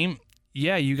the same,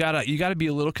 yeah, you gotta be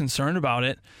a little concerned about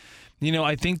it.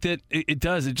 I think that it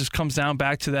does. It just comes down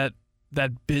back to that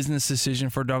business decision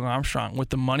for Doug Armstrong. With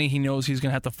the money he knows he's going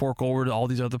to have to fork over to all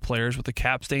these other players, with the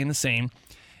cap staying the same,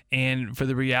 and for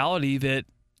the reality that,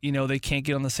 they can't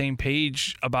get on the same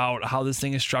page about how this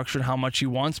thing is structured, how much he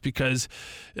wants, because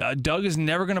Doug is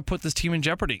never going to put this team in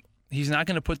jeopardy. He's not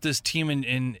going to put this team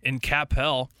in cap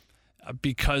hell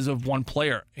because of one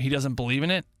player. He doesn't believe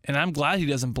in it, and I'm glad he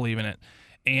doesn't believe in it.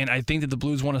 And I think that the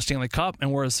Blues won a Stanley Cup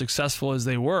and were as successful as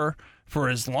they were for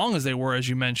as long as they were, as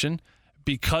you mentioned,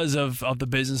 because of the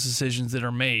business decisions that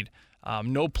are made.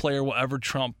 No player will ever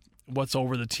trump what's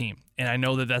over the team. And I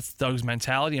know that that's Doug's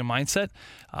mentality and mindset.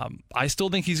 I still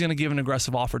think he's going to give an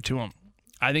aggressive offer to him.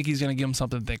 I think he's going to give him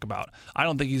something to think about. I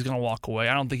don't think he's going to walk away.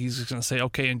 I don't think he's just going to say,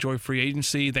 okay, enjoy free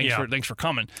agency. Thanks for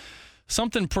coming.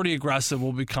 Something pretty aggressive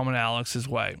will be coming Alex's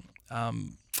way.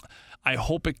 I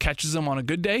hope it catches him on a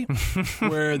good day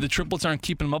where the triplets aren't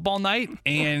keeping him up all night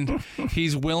and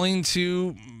he's willing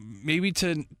to maybe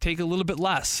to take a little bit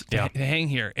less to hang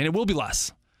here. And it will be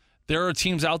less. There are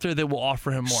teams out there that will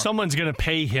offer him more. Someone's going to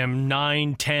pay him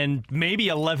 $9, $10, maybe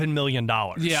 $11 million.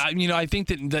 Yeah, I think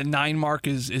that the 9 mark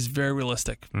is very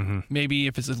realistic. Mm-hmm. Maybe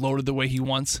if it's loaded the way he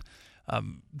wants,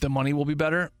 the money will be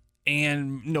better.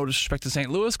 And no disrespect to St.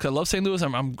 Louis, because I love St. Louis.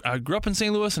 I grew up in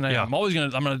St. Louis, and I'm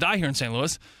gonna die here in St.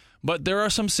 Louis. But there are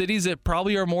some cities that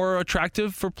probably are more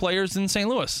attractive for players than St.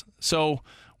 Louis. So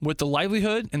with the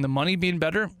livelihood and the money being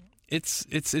better, it's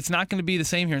not going to be the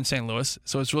same here in St. Louis.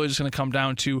 So it's really just going to come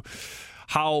down to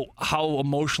how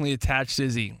emotionally attached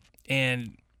is he.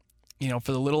 And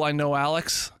for the little I know,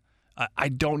 Alex, I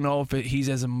don't know if he's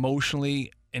as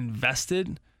emotionally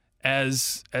invested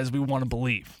as we want to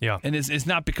believe. Yeah. And it's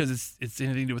not because it's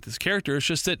anything to do with his character. It's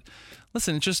just that,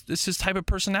 listen, it's his type of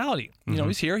personality. Mm-hmm.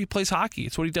 He's here. He plays hockey.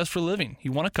 It's what he does for a living. He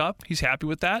won a cup. He's happy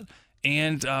with that.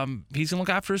 And he's going to look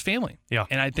after his family. Yeah.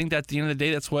 And I think that at the end of the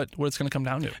day, that's what it's going to come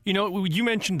down to. You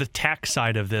mentioned the tax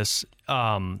side of this,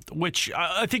 which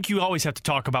I think you always have to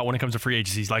talk about when it comes to free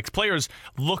agencies. Like, players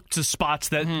look to spots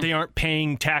that they aren't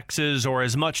paying taxes or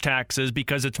as much taxes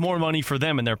because it's more money for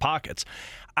them in their pockets.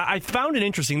 I found it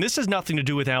interesting. This has nothing to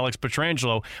do with Alex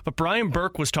Pietrangelo, but Brian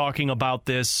Burke was talking about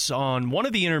this on one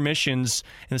of the intermissions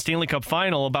in the Stanley Cup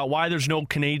Final about why there's no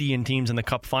Canadian teams in the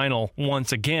Cup Final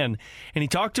once again. And he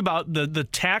talked about the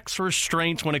tax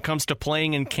restraints when it comes to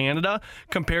playing in Canada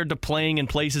compared to playing in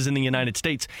places in the United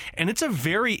States. And it's a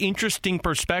very interesting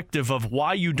perspective of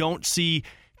why you don't see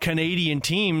Canadian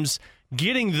teams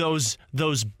getting those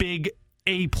big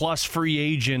A-plus free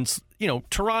agents.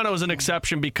 Toronto's an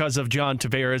exception because of John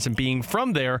Tavares and being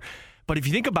from there. But if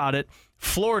you think about it,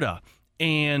 Florida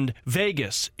and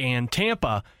Vegas and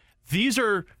Tampa, these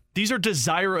are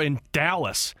desirable, in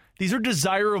Dallas. These are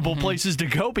desirable places to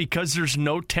go because there's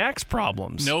no tax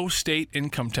problems. No state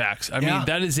income tax. I mean,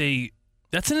 that is a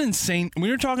That's an insane. When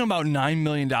you're talking about $9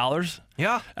 million,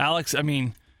 Yeah. Alex, I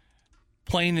mean,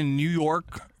 playing in New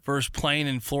York versus playing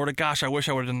in Florida. Gosh, I wish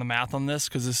I would have done the math on this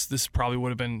because this probably would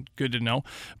have been good to know.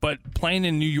 But playing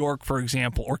in New York, for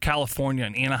example, or California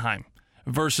and Anaheim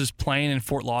versus playing in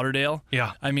Fort Lauderdale.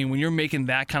 Yeah. I mean, when you're making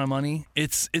that kind of money,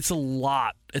 it's a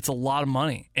lot. It's a lot of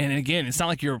money. And again, it's not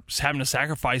like you're having to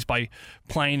sacrifice by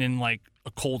playing in like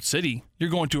a cold city.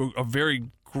 You're going to a very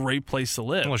great place to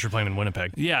live. Unless you're playing in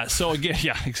Winnipeg. Yeah. So again,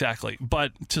 yeah, exactly.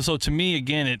 But to me,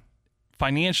 again,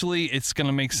 financially, it's going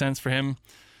to make sense for him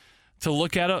to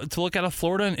look at a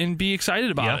Florida and be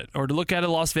excited about it, or to look at a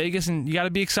Las Vegas and you got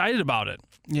to be excited about it,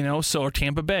 or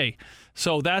Tampa Bay.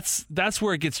 So that's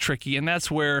where it gets tricky, and that's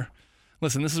where,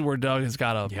 listen, this is where Doug has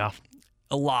got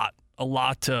a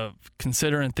lot to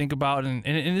consider and think about, and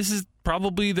this is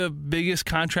probably the biggest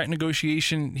contract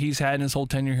negotiation he's had in his whole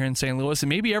tenure here in St. Louis, and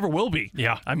maybe ever will be.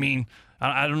 Yeah. I mean,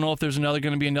 I don't know if there's going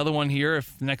to be another one here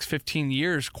if the next 15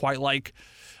 years, quite like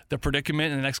the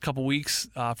predicament in the next couple weeks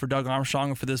for Doug Armstrong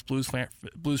and for this Blues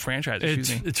franchise.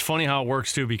 It's funny how it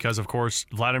works, too, because, of course,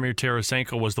 Vladimir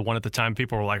Tarasenko was the one at the time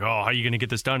people were like, oh, how are you going to get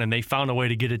this done? And they found a way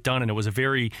to get it done, and it was a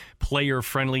very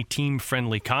player-friendly,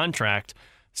 team-friendly contract.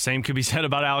 Same could be said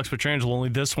about Alex Pietrangelo, only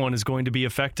this one is going to be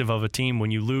effective of a team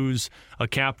when you lose a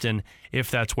captain, if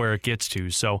that's where it gets to.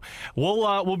 So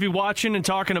we'll be watching and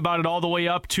talking about it all the way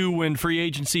up to when free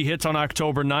agency hits on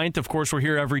October 9th. Of course, we're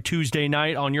here every Tuesday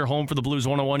night on your home for the Blues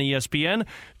 101 ESPN.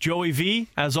 Joey V,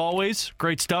 as always,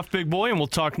 great stuff, big boy, and we'll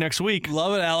talk next week.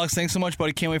 Love it, Alex. Thanks so much,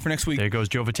 buddy. Can't wait for next week. There goes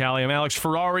Joe Vitale. I'm Alex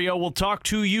Ferrario. We'll talk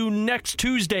to you next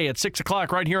Tuesday at 6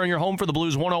 o'clock right here on your home for the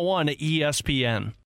Blues 101 ESPN.